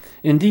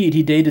 Indeed,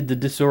 he dated the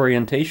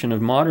disorientation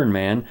of modern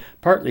man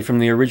partly from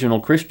the original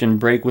Christian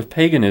break with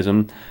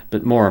paganism,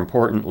 but more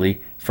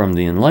importantly, from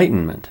the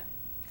Enlightenment.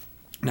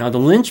 Now, the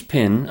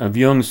linchpin of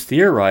Jung's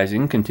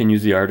theorizing,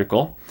 continues the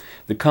article,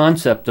 the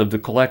concept of the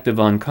collective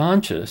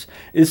unconscious,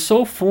 is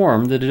so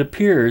formed that it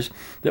appears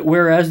that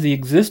whereas the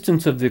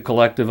existence of the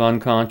collective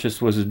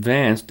unconscious was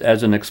advanced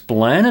as an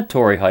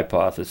explanatory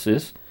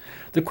hypothesis,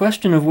 the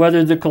question of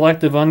whether the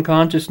collective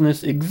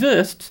unconsciousness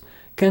exists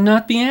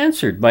cannot be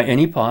answered by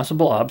any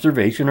possible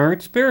observation or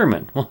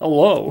experiment. Well,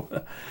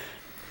 hello.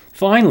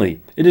 Finally,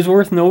 it is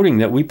worth noting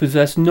that we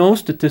possess no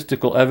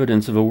statistical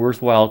evidence of a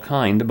worthwhile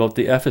kind about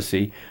the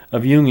efficacy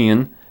of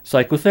Jungian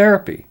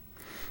psychotherapy.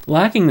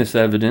 Lacking this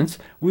evidence,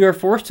 we are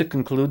forced to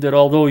conclude that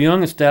although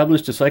Jung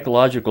established a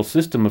psychological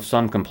system of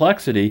some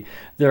complexity,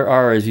 there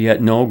are as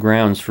yet no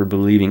grounds for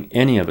believing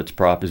any of its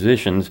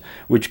propositions,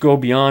 which go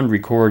beyond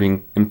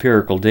recording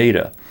empirical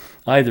data,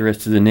 either as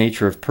to the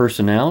nature of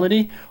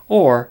personality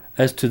or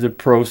as to the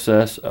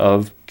process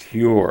of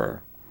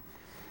cure.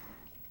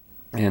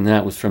 And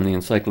that was from the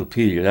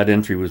encyclopedia. That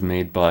entry was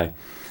made by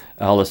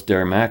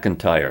Alasdair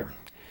MacIntyre.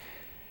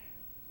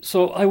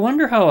 So I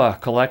wonder how a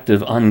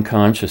collective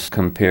unconscious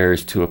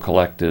compares to a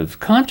collective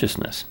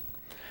consciousness.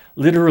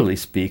 Literally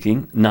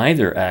speaking,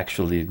 neither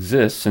actually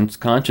exists, since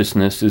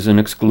consciousness is an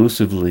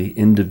exclusively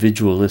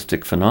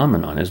individualistic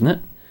phenomenon, isn't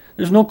it?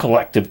 There's no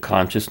collective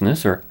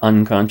consciousness or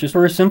unconscious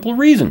for a simple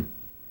reason.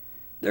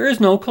 There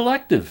is no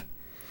collective,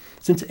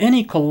 since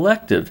any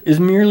collective is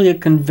merely a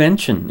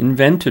convention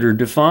invented or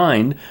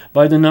defined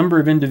by the number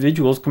of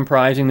individuals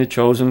comprising the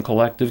chosen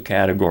collective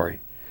category.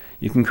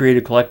 You can create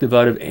a collective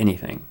out of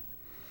anything.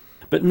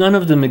 But none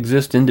of them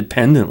exist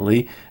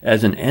independently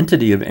as an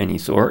entity of any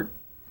sort.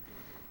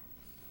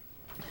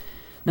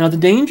 Now, the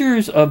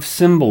dangers of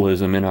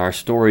symbolism in our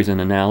stories and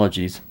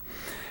analogies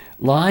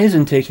lies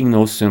in taking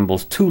those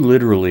symbols too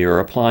literally or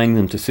applying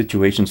them to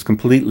situations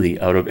completely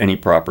out of any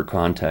proper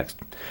context.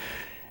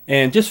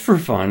 And just for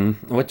fun,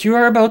 what you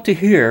are about to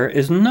hear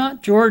is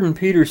not Jordan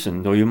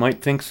Peterson, though you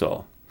might think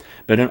so,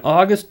 but an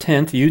August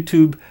 10th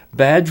YouTube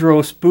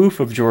Badro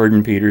spoof of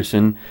Jordan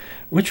Peterson,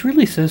 which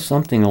really says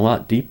something a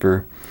lot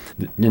deeper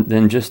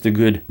than just the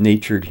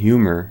good-natured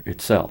humor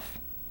itself.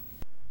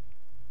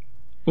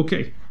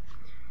 Okay,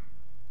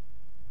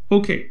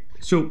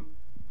 so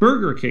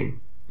Burger King,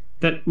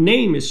 that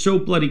name is so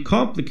bloody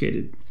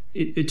complicated.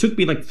 It took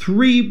me like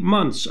 3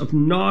 months of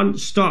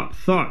non-stop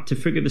thought to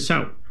figure this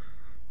out.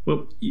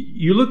 Well,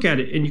 you look at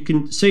it and you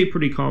can say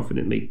pretty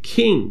confidently,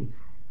 king,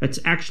 that's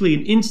actually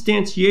an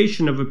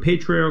instantiation of a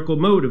patriarchal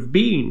mode of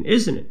being,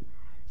 isn't it?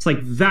 It's like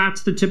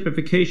that's the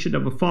typification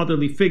of a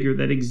fatherly figure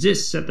that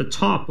exists at the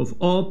top of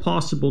all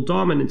possible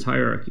dominance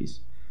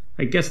hierarchies.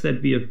 I guess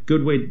that'd be a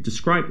good way to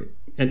describe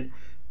it.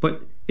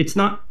 But it's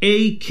not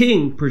a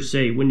king per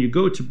se when you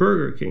go to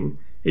Burger King.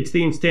 It's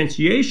the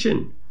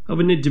instantiation of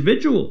an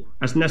individual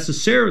as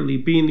necessarily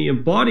being the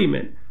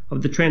embodiment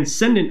of the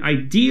transcendent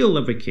ideal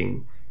of a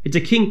king. It's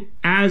a king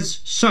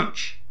as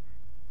such.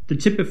 the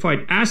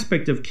typified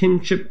aspect of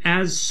kinship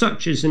as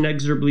such is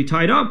inexorably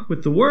tied up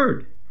with the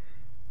word.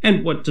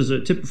 And what does a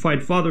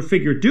typified father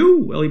figure do?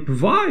 Well, he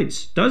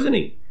provides, doesn't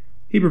he?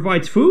 He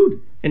provides food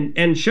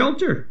and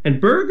shelter and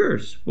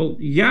burgers. Well,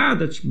 yeah,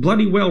 that's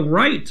bloody well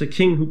right, a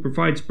king who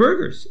provides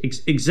burgers.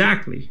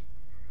 Exactly.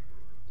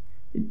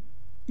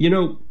 You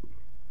know,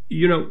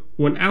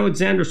 when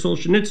Alexander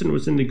Solzhenitsyn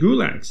was in the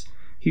gulags,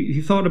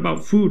 he thought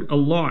about food a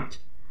lot.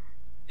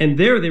 And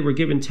there they were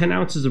given 10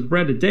 ounces of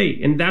bread a day.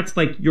 And that's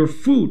like your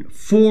food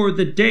for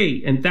the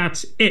day. And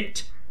that's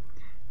it.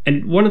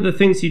 And one of the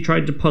things he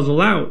tried to puzzle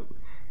out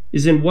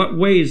is in what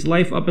ways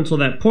life up until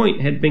that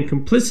point had been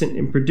complicit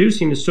in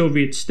producing the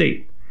Soviet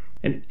state.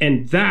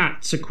 And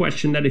that's a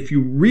question that if you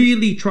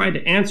really try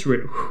to answer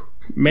it,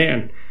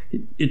 man,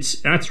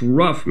 that's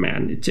rough,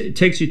 man. It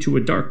takes you to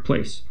a dark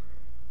place.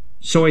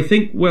 So I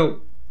think,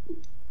 well,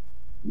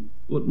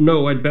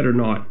 no, I'd better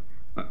not.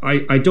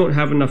 I don't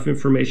have enough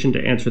information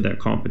to answer that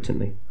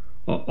competently.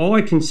 All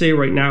I can say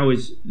right now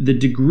is the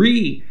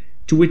degree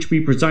to which we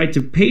preside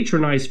to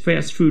patronize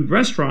fast food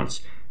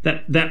restaurants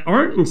that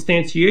aren't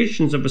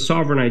instantiations of a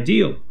sovereign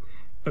ideal,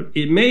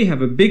 it may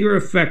have a bigger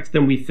effect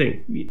than we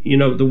think. You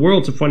know, the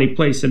world's a funny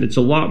place and it's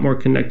a lot more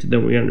connected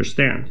than we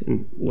understand.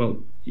 And, well,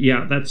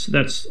 yeah,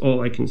 that's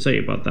all I can say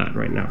about that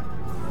right now.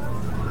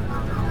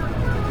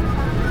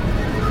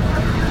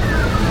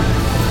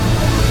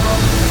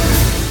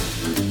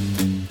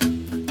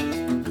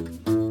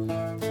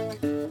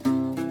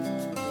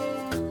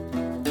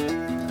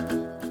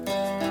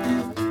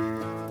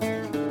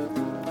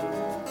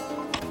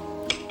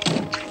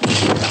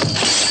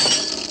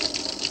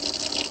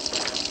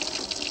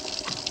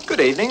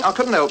 Good evening. I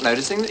couldn't help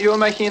noticing that you were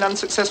making an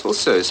unsuccessful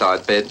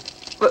suicide bid.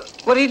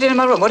 What are you doing in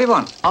my room? What do you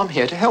want? I'm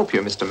here to help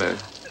you, Mr. Moon.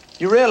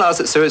 You realise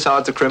that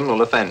suicide's a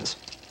criminal offence.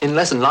 In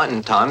less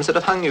enlightened times, they'd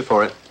have hung you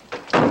for it.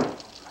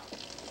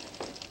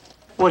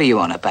 What are you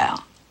on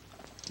about?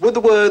 Would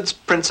the words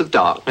Prince of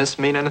Darkness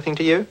mean anything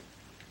to you?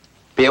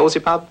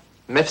 Beelzebub?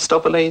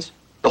 Mephistopheles?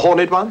 The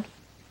Horned One?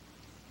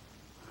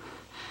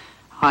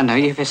 I know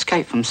you've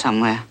escaped from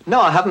somewhere.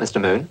 No, I haven't,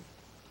 Mr. Moon.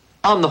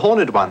 I'm the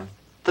Horned One,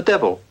 the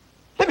devil.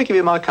 Let me give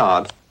you my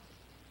card.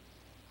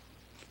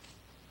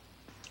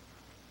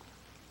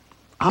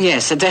 Oh,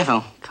 yes, the devil.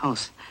 Of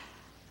course.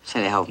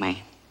 Said it helped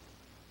me.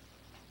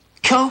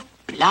 Cool.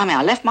 Blimey,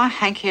 I left my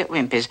hanky at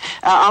Wimpy's.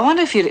 I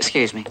wonder if you'd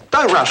excuse me.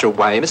 Don't rush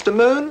away, Mr.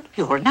 Moon.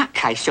 You're a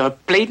nutcase. You're a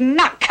bleeding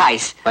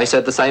nutcase. They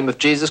said the same of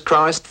Jesus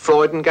Christ,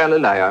 Freud and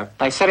Galileo.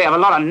 They said it of a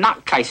lot of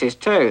nutcases,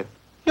 too.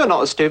 You're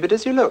not as stupid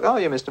as you look, are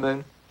you, Mr.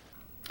 Moon?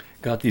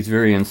 Got these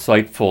very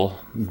insightful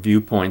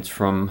viewpoints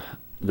from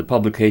the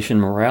publication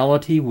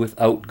Morality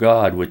Without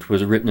God, which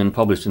was written and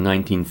published in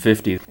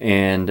 1950.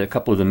 And a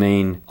couple of the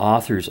main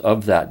authors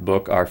of that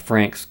book are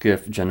Frank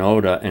Skiff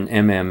Janoda and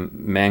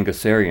M.M.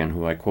 Mangasarian,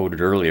 who I quoted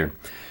earlier.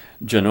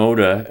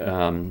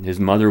 Janoda, his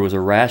mother was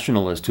a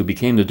rationalist who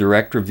became the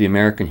director of the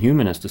American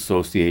Humanist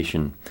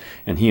Association,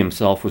 and he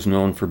himself was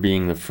known for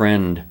being the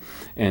friend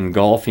and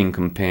golfing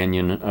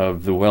companion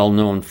of the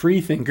well-known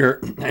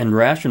freethinker and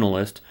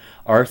rationalist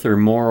Arthur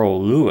Morrow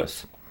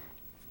Lewis.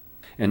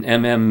 And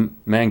M.M.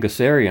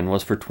 Mangasarian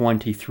was for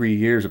 23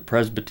 years a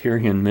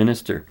Presbyterian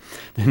minister.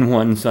 Then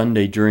one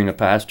Sunday during a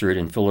pastorate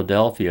in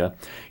Philadelphia,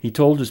 he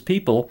told his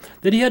people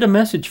that he had a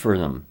message for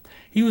them.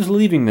 He was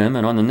leaving them,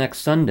 and on the next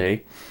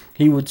Sunday,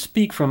 he would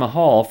speak from a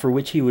hall for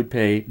which he would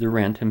pay the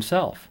rent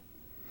himself.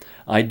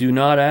 "I do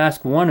not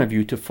ask one of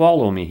you to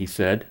follow me," he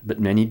said,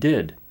 but many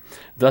did.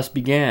 Thus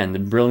began the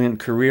brilliant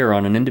career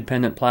on an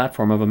independent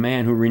platform of a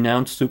man who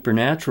renounced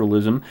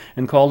supernaturalism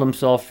and called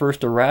himself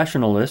first a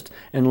rationalist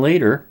and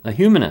later a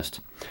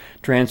humanist.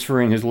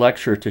 Transferring his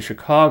lecture to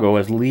Chicago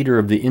as leader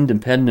of the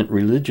Independent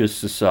Religious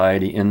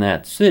Society in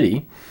that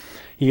city,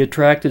 he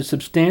attracted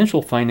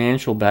substantial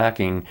financial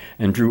backing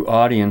and drew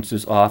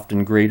audiences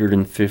often greater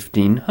than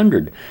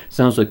 1,500.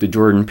 Sounds like the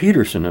Jordan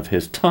Peterson of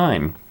his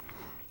time.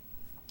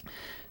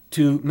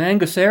 To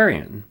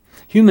Mangasarian,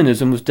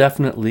 humanism was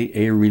definitely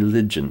a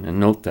religion, and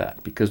note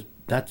that, because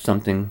that's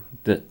something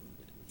that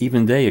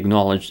even they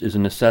acknowledged is a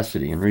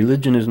necessity, and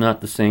religion is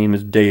not the same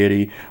as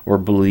deity or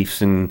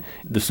beliefs in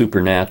the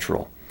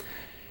supernatural.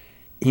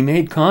 He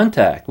made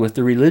contact with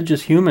the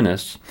religious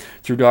humanists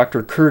through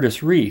Dr.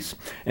 Curtis Reese,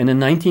 and in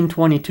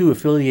 1922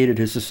 affiliated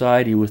his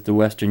society with the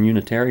Western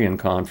Unitarian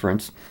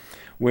Conference,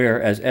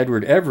 where, as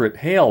Edward Everett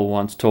Hale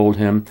once told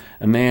him,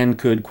 a man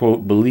could,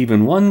 quote, believe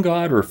in one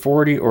God or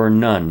 40 or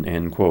none,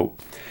 end quote.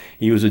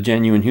 He was a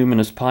genuine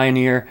humanist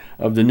pioneer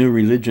of the new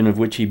religion of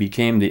which he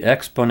became the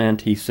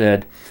exponent. He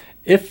said,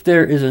 "If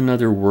there is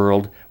another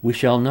world, we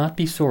shall not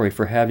be sorry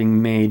for having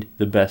made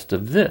the best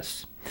of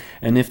this.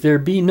 And if there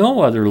be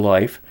no other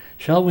life,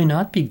 shall we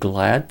not be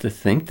glad to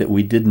think that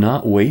we did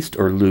not waste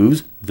or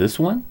lose this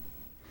one?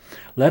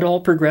 Let all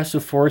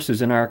progressive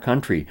forces in our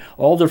country,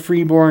 all the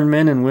freeborn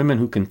men and women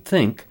who can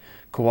think,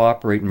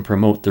 cooperate and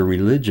promote the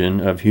religion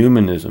of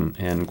humanism,"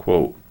 end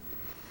quote.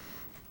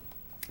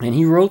 And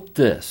he wrote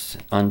this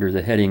under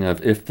the heading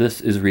of, "If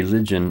this is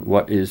religion,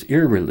 what is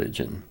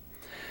irreligion?"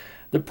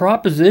 The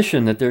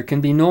proposition that there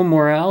can be no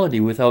morality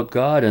without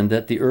God and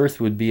that the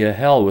earth would be a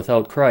hell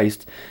without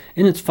Christ,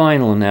 in its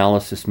final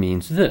analysis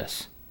means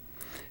this: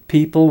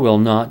 people will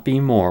not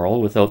be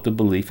moral without the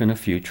belief in a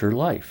future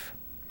life.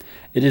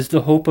 It is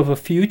the hope of a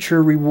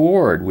future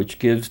reward which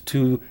gives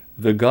to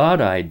the God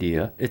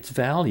idea its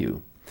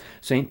value.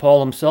 St.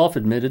 Paul himself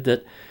admitted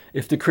that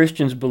if the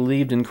Christians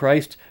believed in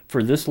Christ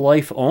for this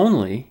life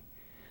only,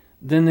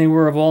 then they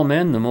were of all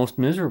men the most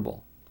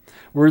miserable.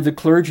 Were the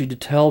clergy to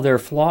tell their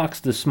flocks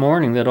this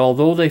morning that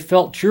although they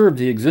felt sure of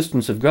the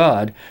existence of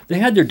God, they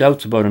had their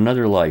doubts about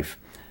another life,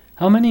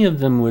 how many of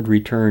them would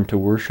return to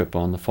worship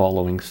on the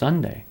following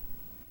Sunday?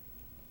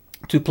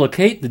 To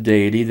placate the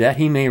deity that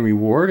he may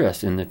reward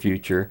us in the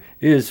future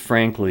is,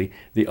 frankly,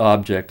 the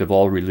object of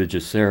all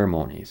religious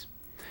ceremonies.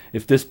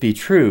 If this be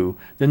true,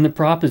 then the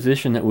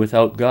proposition that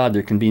without God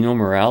there can be no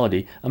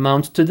morality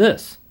amounts to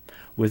this: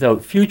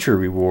 without future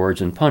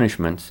rewards and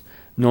punishments,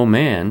 no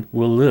man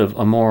will live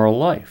a moral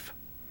life.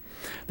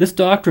 This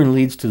doctrine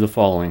leads to the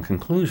following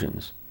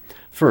conclusions.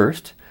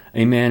 First,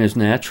 a man is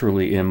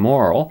naturally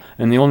immoral,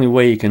 and the only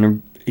way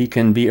he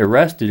can be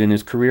arrested in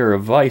his career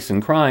of vice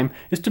and crime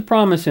is to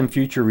promise him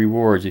future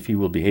rewards if he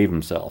will behave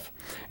himself,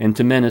 and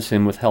to menace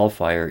him with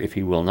hellfire if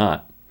he will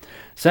not.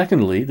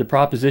 Secondly, the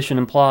proposition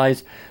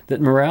implies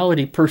that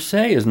morality per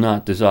se is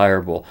not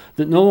desirable,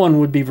 that no one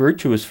would be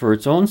virtuous for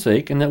its own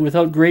sake, and that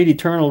without great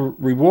eternal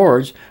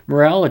rewards,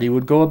 morality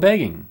would go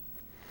a-begging.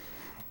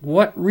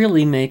 What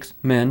really makes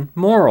men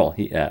moral,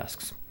 he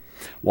asks.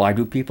 Why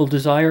do people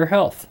desire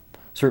health?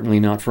 Certainly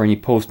not for any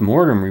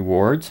post-mortem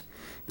rewards.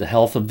 The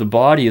health of the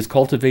body is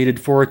cultivated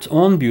for its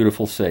own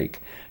beautiful sake.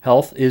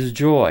 Health is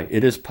joy,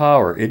 it is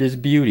power, it is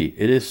beauty,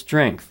 it is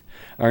strength.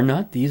 Are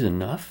not these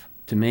enough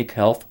to make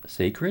health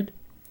sacred?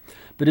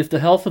 But if the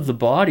health of the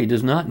body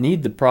does not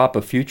need the prop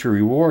of future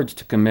rewards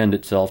to commend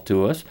itself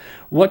to us,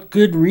 what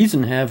good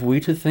reason have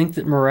we to think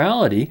that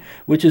morality,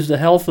 which is the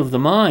health of the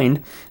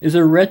mind, is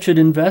a wretched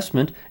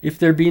investment if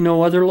there be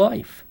no other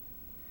life?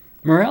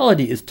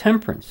 Morality is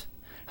temperance.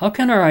 How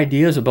can our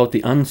ideas about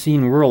the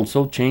unseen world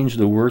so change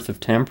the worth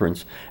of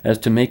temperance as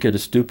to make it a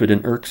stupid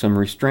and irksome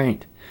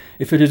restraint?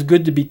 If it is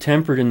good to be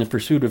temperate in the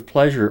pursuit of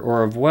pleasure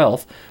or of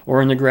wealth,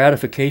 or in the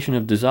gratification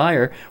of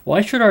desire, why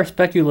should our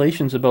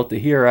speculations about the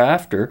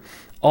hereafter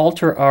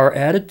alter our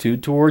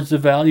attitude towards the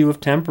value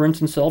of temperance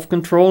and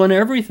self-control in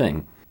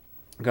everything?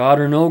 God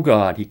or no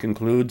God, he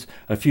concludes,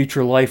 a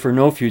future life or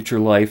no future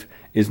life,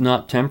 is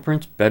not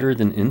temperance better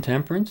than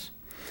intemperance?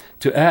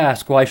 To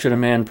ask why should a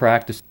man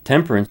practice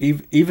temperance,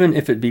 even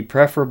if it be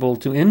preferable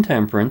to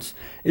intemperance,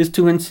 is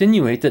to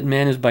insinuate that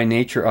man is by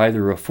nature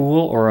either a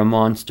fool or a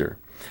monster,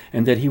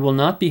 and that he will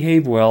not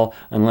behave well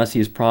unless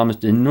he is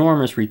promised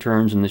enormous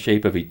returns in the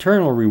shape of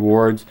eternal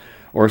rewards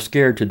or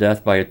scared to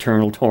death by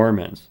eternal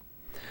torments.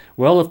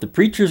 Well, if the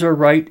preachers are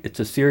right,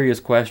 it's a serious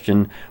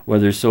question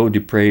whether so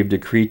depraved a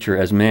creature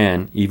as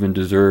man even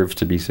deserves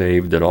to be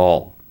saved at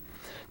all.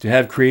 To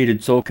have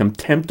created so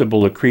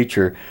contemptible a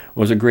creature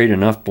was a great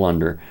enough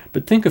blunder,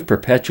 but think of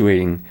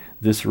perpetuating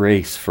this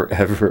race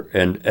forever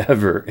and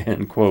ever,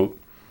 end quote.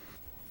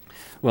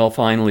 Well,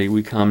 finally,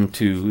 we come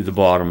to the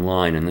bottom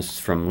line, and this is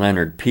from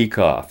Leonard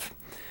Peikoff,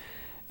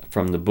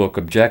 from the book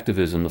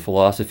Objectivism, the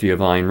Philosophy of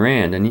Ayn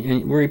Rand,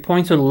 and where he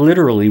points out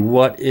literally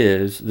what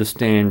is the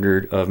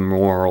standard of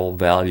moral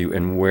value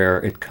and where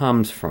it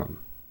comes from.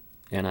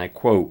 And I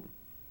quote,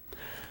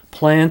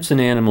 "Plants and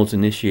animals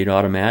initiate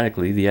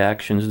automatically the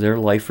actions their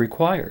life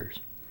requires.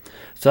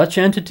 Such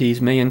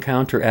entities may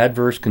encounter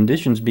adverse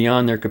conditions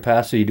beyond their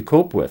capacity to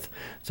cope with,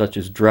 such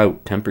as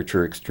drought,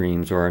 temperature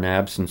extremes, or an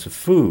absence of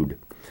food.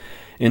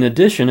 In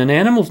addition, an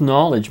animal's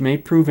knowledge may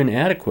prove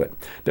inadequate,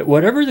 but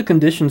whatever the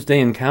conditions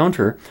they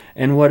encounter,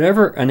 and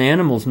whatever an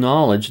animal's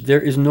knowledge, there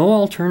is no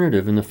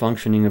alternative in the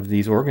functioning of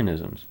these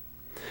organisms.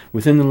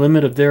 Within the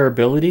limit of their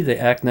ability, they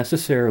act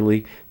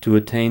necessarily to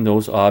attain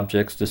those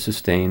objects to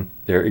sustain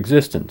their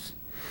existence.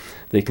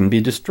 They can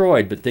be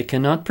destroyed, but they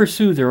cannot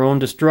pursue their own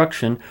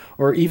destruction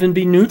or even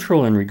be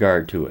neutral in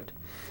regard to it.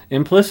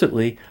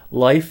 Implicitly,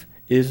 life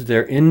is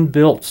their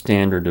inbuilt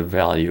standard of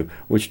value,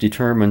 which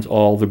determines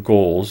all the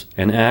goals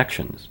and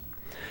actions.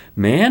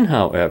 Man,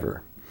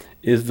 however,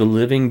 is the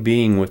living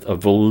being with a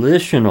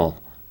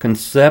volitional,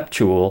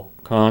 conceptual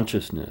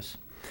consciousness.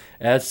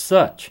 As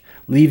such,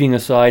 leaving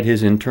aside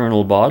his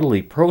internal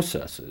bodily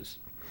processes,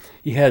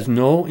 he has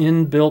no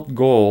inbuilt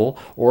goal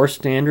or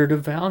standard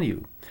of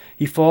value.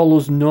 He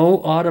follows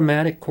no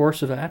automatic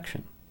course of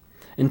action.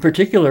 In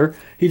particular,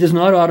 he does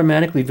not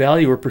automatically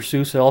value or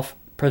pursue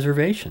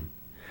self-preservation.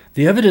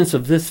 The evidence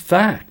of this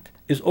fact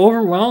is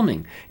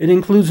overwhelming. It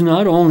includes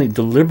not only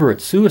deliberate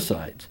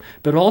suicides,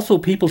 but also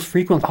people's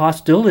frequent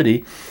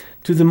hostility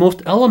to the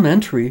most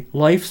elementary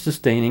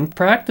life-sustaining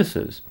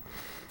practices.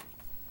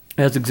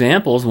 As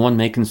examples, one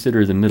may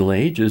consider the Middle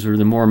Ages or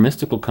the more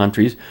mystical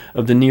countries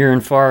of the Near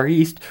and Far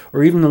East,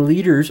 or even the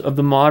leaders of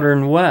the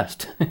modern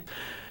West.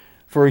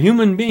 For a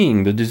human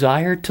being, the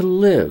desire to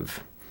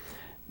live,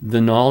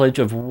 the knowledge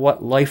of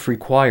what life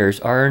requires,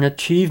 are an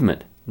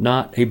achievement,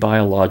 not a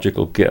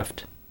biological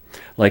gift.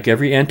 Like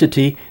every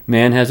entity,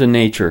 man has a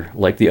nature.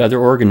 Like the other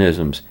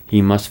organisms,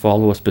 he must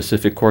follow a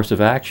specific course of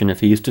action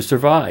if he is to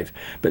survive.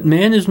 But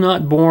man is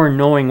not born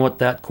knowing what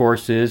that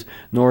course is,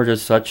 nor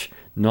does such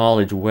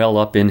knowledge well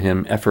up in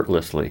him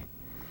effortlessly.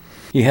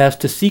 He has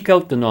to seek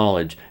out the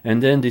knowledge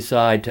and then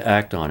decide to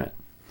act on it.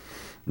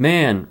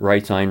 Man,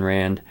 writes Ayn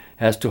Rand,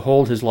 has to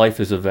hold his life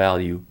as a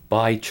value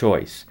by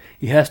choice.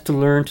 He has to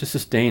learn to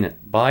sustain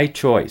it by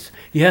choice.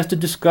 He has to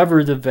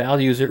discover the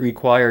values it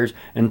requires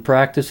and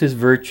practice his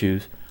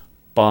virtues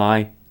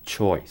by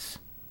choice.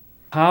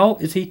 How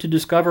is he to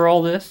discover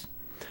all this?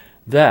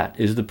 That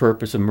is the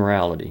purpose of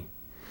morality.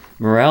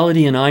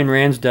 Morality in Ayn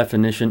Rand's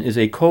definition is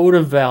a code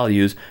of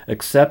values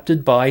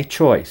accepted by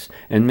choice,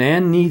 and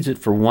man needs it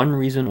for one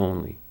reason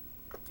only.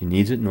 He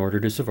needs it in order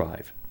to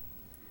survive.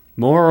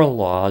 Moral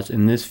laws,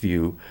 in this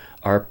view,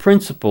 are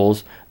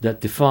principles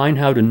that define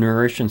how to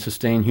nourish and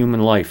sustain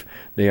human life.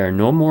 They are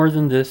no more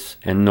than this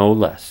and no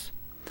less.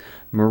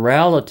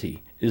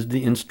 Morality is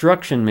the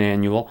instruction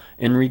manual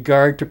in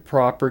regard to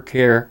proper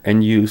care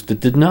and use that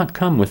did not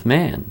come with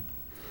man.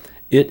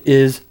 It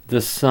is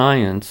the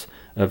science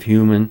of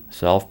human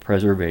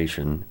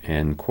self-preservation,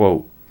 end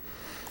quote.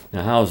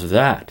 Now how's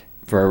that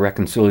for a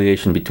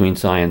reconciliation between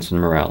science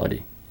and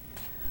morality?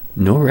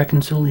 No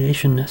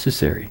reconciliation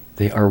necessary.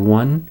 They are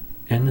one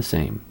and the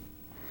same.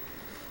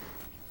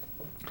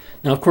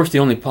 Now, of course, the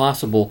only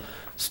possible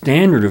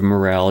standard of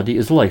morality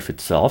is life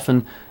itself,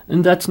 and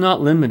that's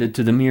not limited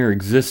to the mere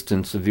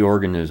existence of the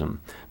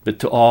organism, but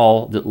to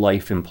all that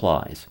life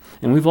implies.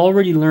 And we've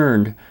already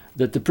learned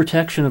that the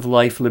protection of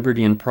life,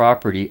 liberty, and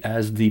property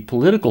as the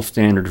political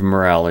standard of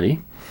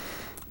morality,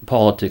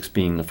 politics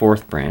being the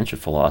fourth branch of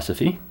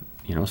philosophy,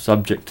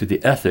 subject to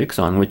the ethics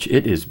on which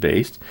it is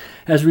based,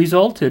 has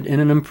resulted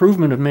in an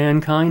improvement of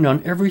mankind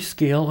on every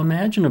scale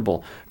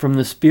imaginable, from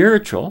the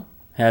spiritual,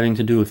 having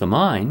to do with the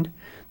mind,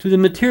 to the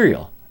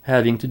material,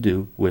 having to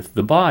do with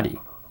the body.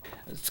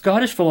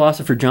 Scottish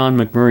philosopher John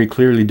McMurray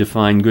clearly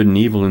defined good and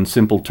evil in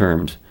simple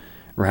terms: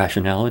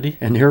 rationality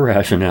and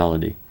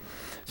irrationality.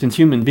 Since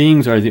human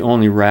beings are the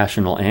only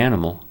rational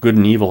animal, good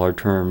and evil are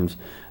terms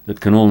that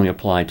can only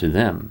apply to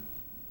them.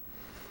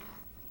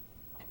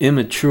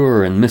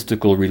 Immature and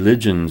mystical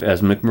religions,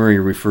 as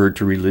McMurray referred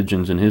to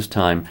religions in his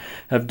time,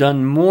 have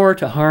done more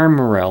to harm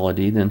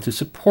morality than to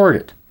support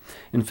it.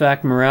 In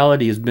fact,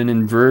 morality has been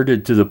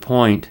inverted to the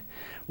point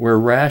where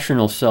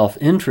rational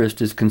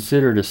self-interest is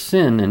considered a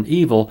sin and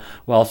evil,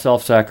 while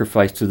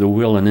self-sacrifice to the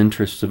will and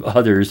interests of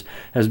others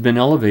has been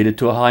elevated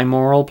to a high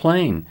moral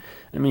plane.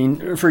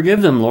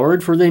 Forgive them,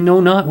 Lord, for they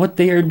know not what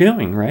they are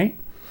doing, right?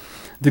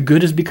 The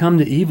good has become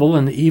the evil,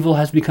 and the evil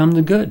has become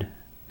the good,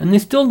 and they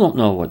still don't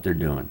know what they're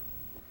doing.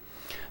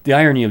 The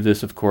irony of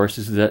this, of course,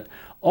 is that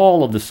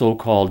all of the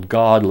so-called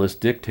godless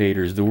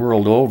dictators the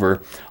world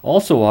over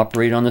also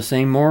operate on the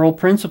same moral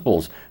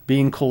principles.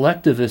 Being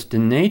collectivist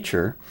in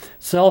nature,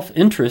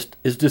 self-interest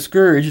is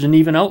discouraged and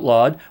even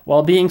outlawed,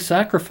 while being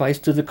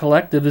sacrificed to the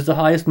collective is the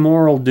highest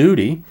moral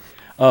duty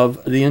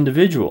of the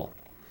individual.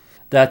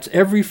 That's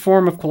every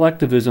form of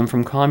collectivism,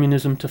 from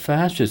communism to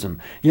fascism.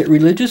 Yet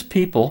religious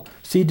people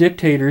see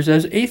dictators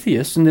as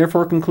atheists and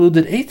therefore conclude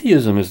that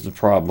atheism is the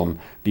problem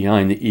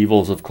behind the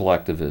evils of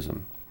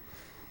collectivism.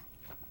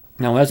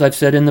 Now, as I've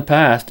said in the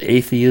past,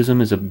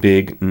 atheism is a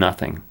big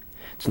nothing.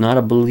 It's not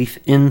a belief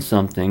in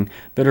something,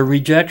 but a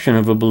rejection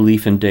of a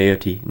belief in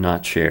deity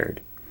not shared.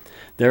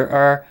 There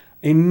are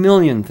a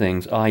million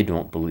things I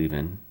don't believe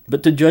in,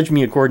 but to judge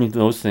me according to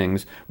those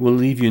things will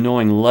leave you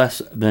knowing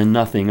less than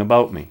nothing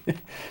about me.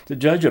 To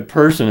judge a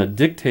person, a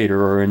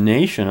dictator, or a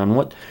nation on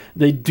what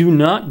they do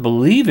not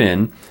believe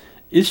in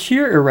is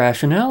sheer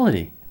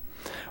irrationality.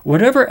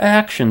 Whatever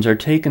actions are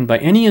taken by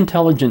any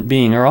intelligent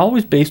being are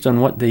always based on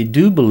what they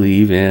do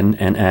believe in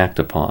and act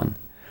upon.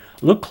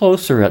 Look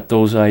closer at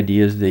those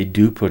ideas they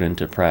do put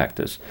into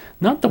practice,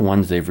 not the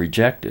ones they've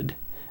rejected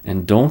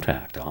and don't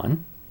act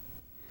on.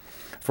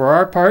 For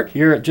our part,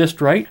 here at Just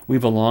Right,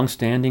 we've a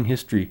long-standing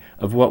history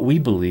of what we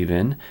believe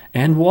in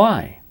and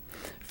why.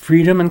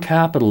 Freedom and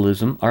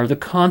capitalism are the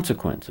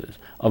consequences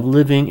of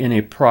living in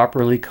a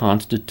properly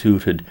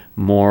constituted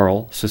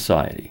moral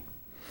society.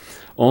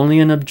 Only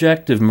an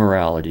objective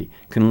morality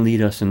can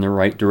lead us in the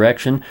right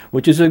direction,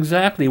 which is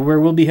exactly where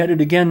we'll be headed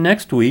again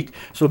next week,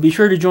 so be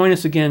sure to join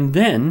us again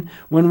then,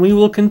 when we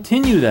will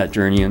continue that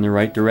journey in the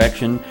right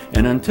direction.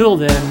 And until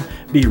then,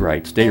 be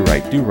right, stay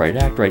right, do right,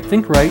 act right,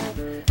 think right,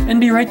 and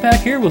be right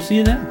back here. We'll see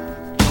you then.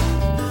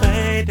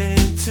 Fade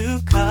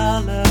into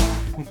color,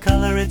 and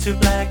color into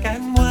black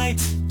and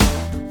white.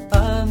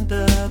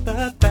 Under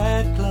the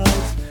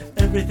bedclothes,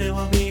 everything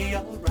will be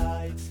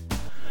alright.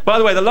 By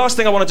the way, the last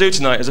thing I want to do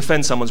tonight is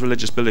offend someone's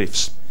religious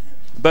beliefs.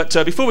 But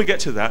before we get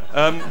to that,